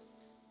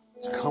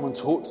 to come and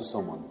talk to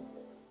someone.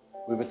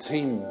 We have a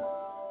team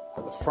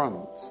at the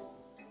front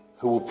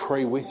who will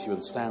pray with you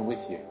and stand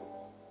with you.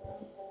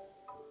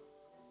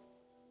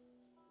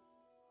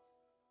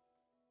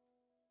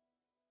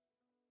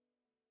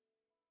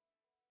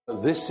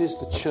 But this is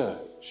the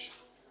church,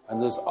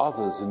 and there's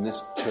others in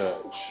this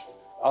church,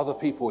 other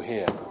people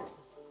here,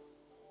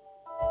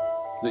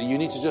 that you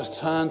need to just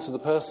turn to the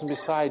person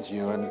beside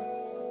you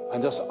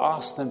and just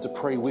ask them to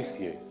pray with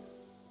you.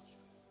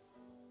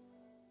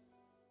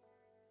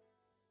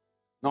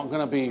 Not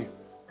going to be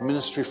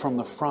ministry from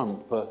the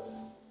front, but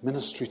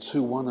ministry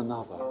to one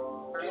another.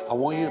 I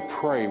want you to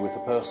pray with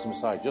the person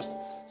beside you.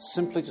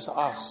 Simply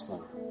ask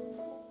them,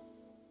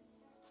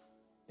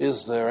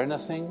 is there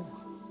anything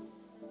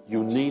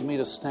you need me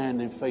to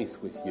stand in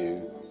faith with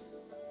you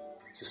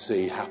to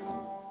see happen?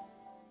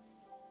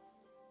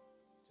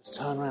 Just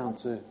turn around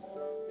to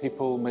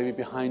people maybe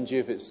behind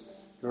you, if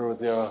you're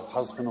with your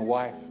husband or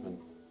wife, and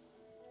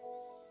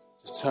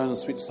just turn and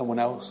speak to someone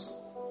else.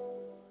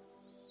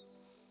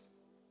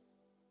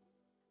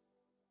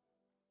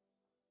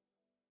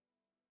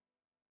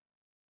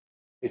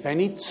 If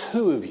any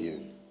two of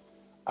you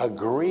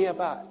agree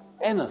about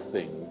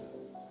anything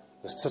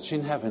that's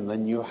touching heaven,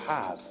 then you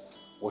have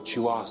what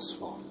you asked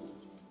for.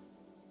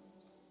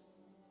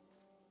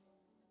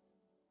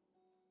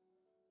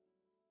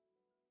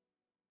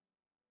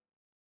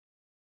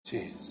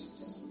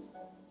 Jesus.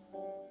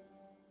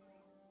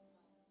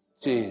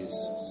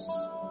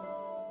 Jesus.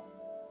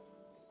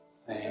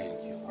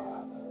 Thank you,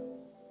 Father.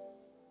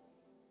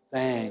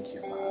 Thank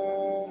you,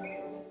 Father.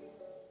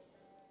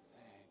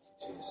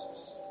 Thank you,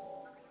 Jesus.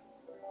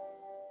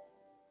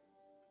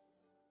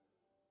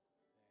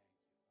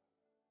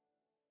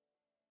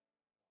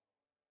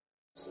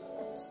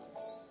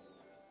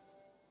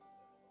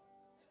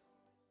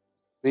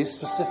 Be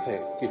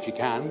specific if you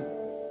can.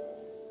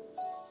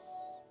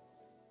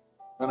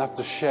 You don't have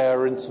to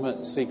share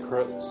intimate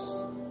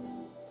secrets,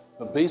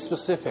 but be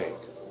specific.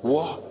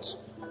 What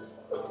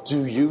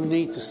do you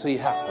need to see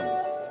happen?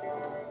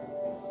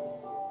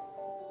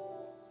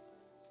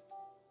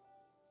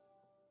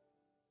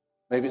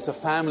 Maybe it's a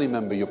family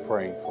member you're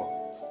praying for,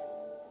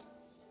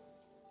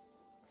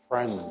 a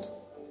friend.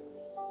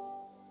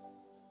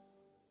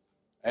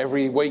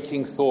 Every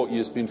waking thought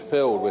has been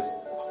filled with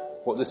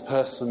what this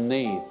person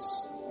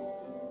needs.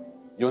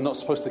 You're not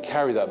supposed to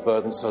carry that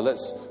burden, so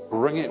let's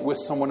bring it with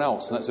someone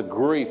else and let's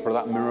agree for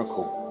that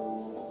miracle.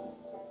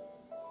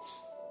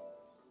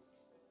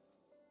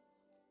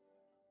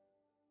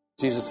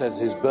 Jesus said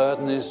his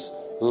burden is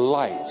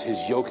light,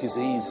 his yoke is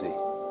easy.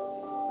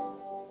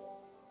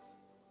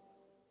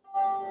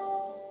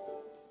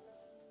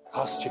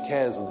 Cast your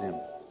cares on him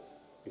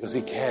because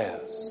he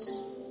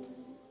cares.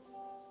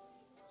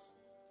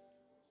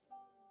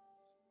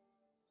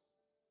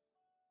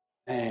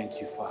 Thank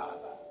you, Father.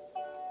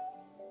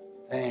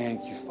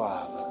 Thank you,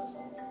 Father.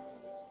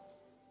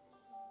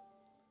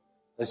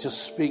 Let's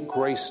just speak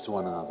grace to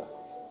one another.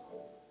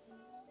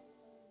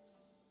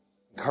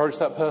 Encourage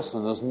that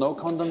person. There's no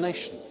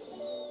condemnation.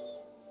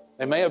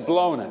 They may have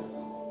blown it.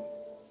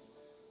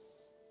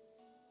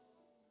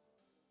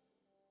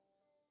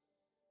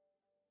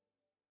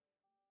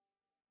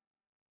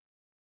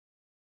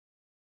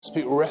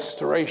 Speak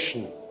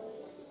restoration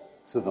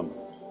to them.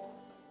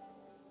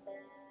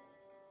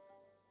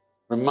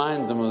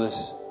 Remind them of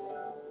this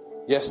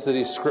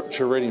yesterday's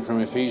scripture reading from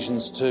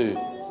Ephesians 2.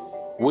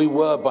 We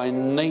were by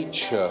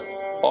nature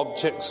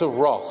objects of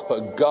wrath,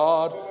 but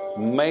God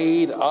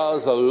made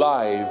us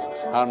alive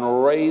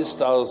and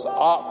raised us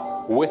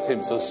up with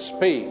him. So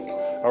speak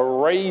a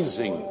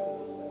raising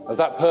of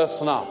that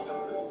person up.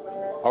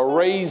 A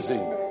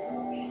rising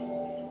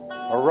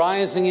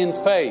in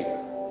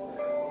faith.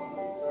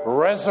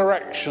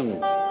 Resurrection,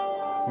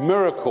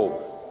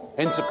 miracle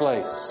into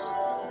place.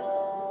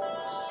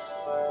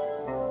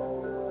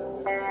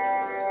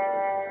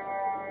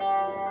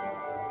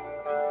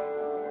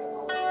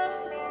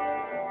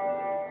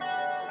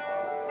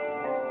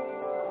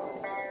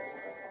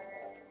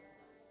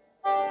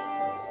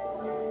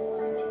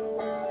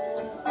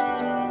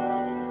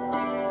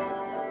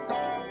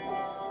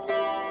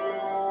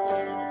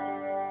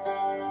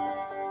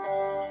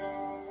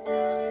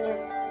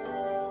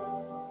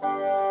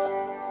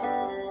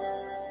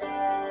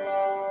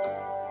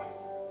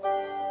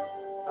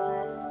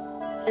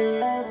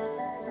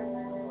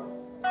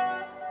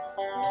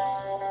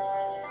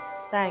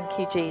 Thank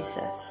you,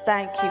 Jesus.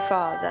 Thank you,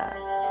 Father.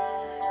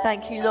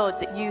 Thank you, Lord,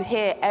 that you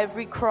hear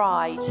every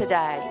cry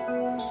today.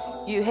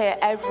 You hear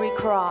every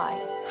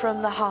cry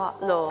from the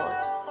heart, Lord.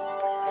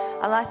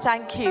 And I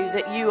thank you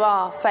that you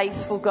are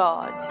faithful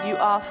God. You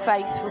are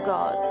faithful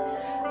God.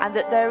 And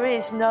that there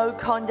is no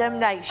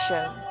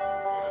condemnation.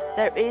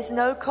 There is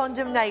no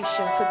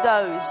condemnation for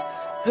those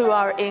who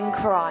are in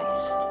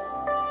Christ.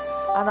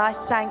 And I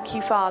thank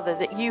you, Father,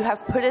 that you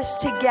have put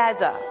us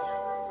together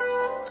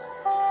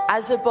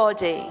as a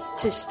body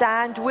to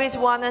stand with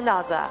one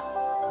another.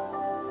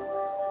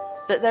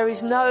 That there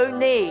is no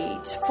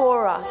need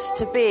for us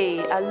to be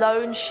a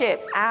lone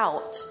ship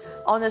out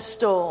on a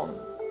storm.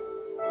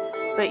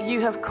 But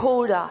you have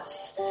called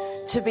us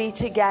to be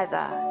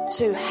together,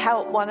 to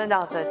help one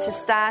another, to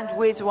stand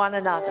with one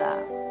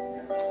another.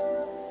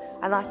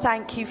 And I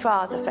thank you,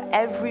 Father, for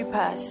every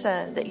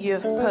person that you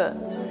have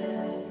put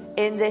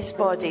in this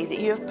body, that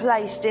you have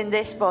placed in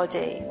this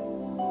body.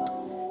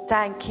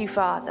 Thank you,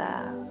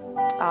 Father.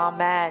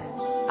 Amen.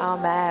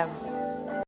 Amen.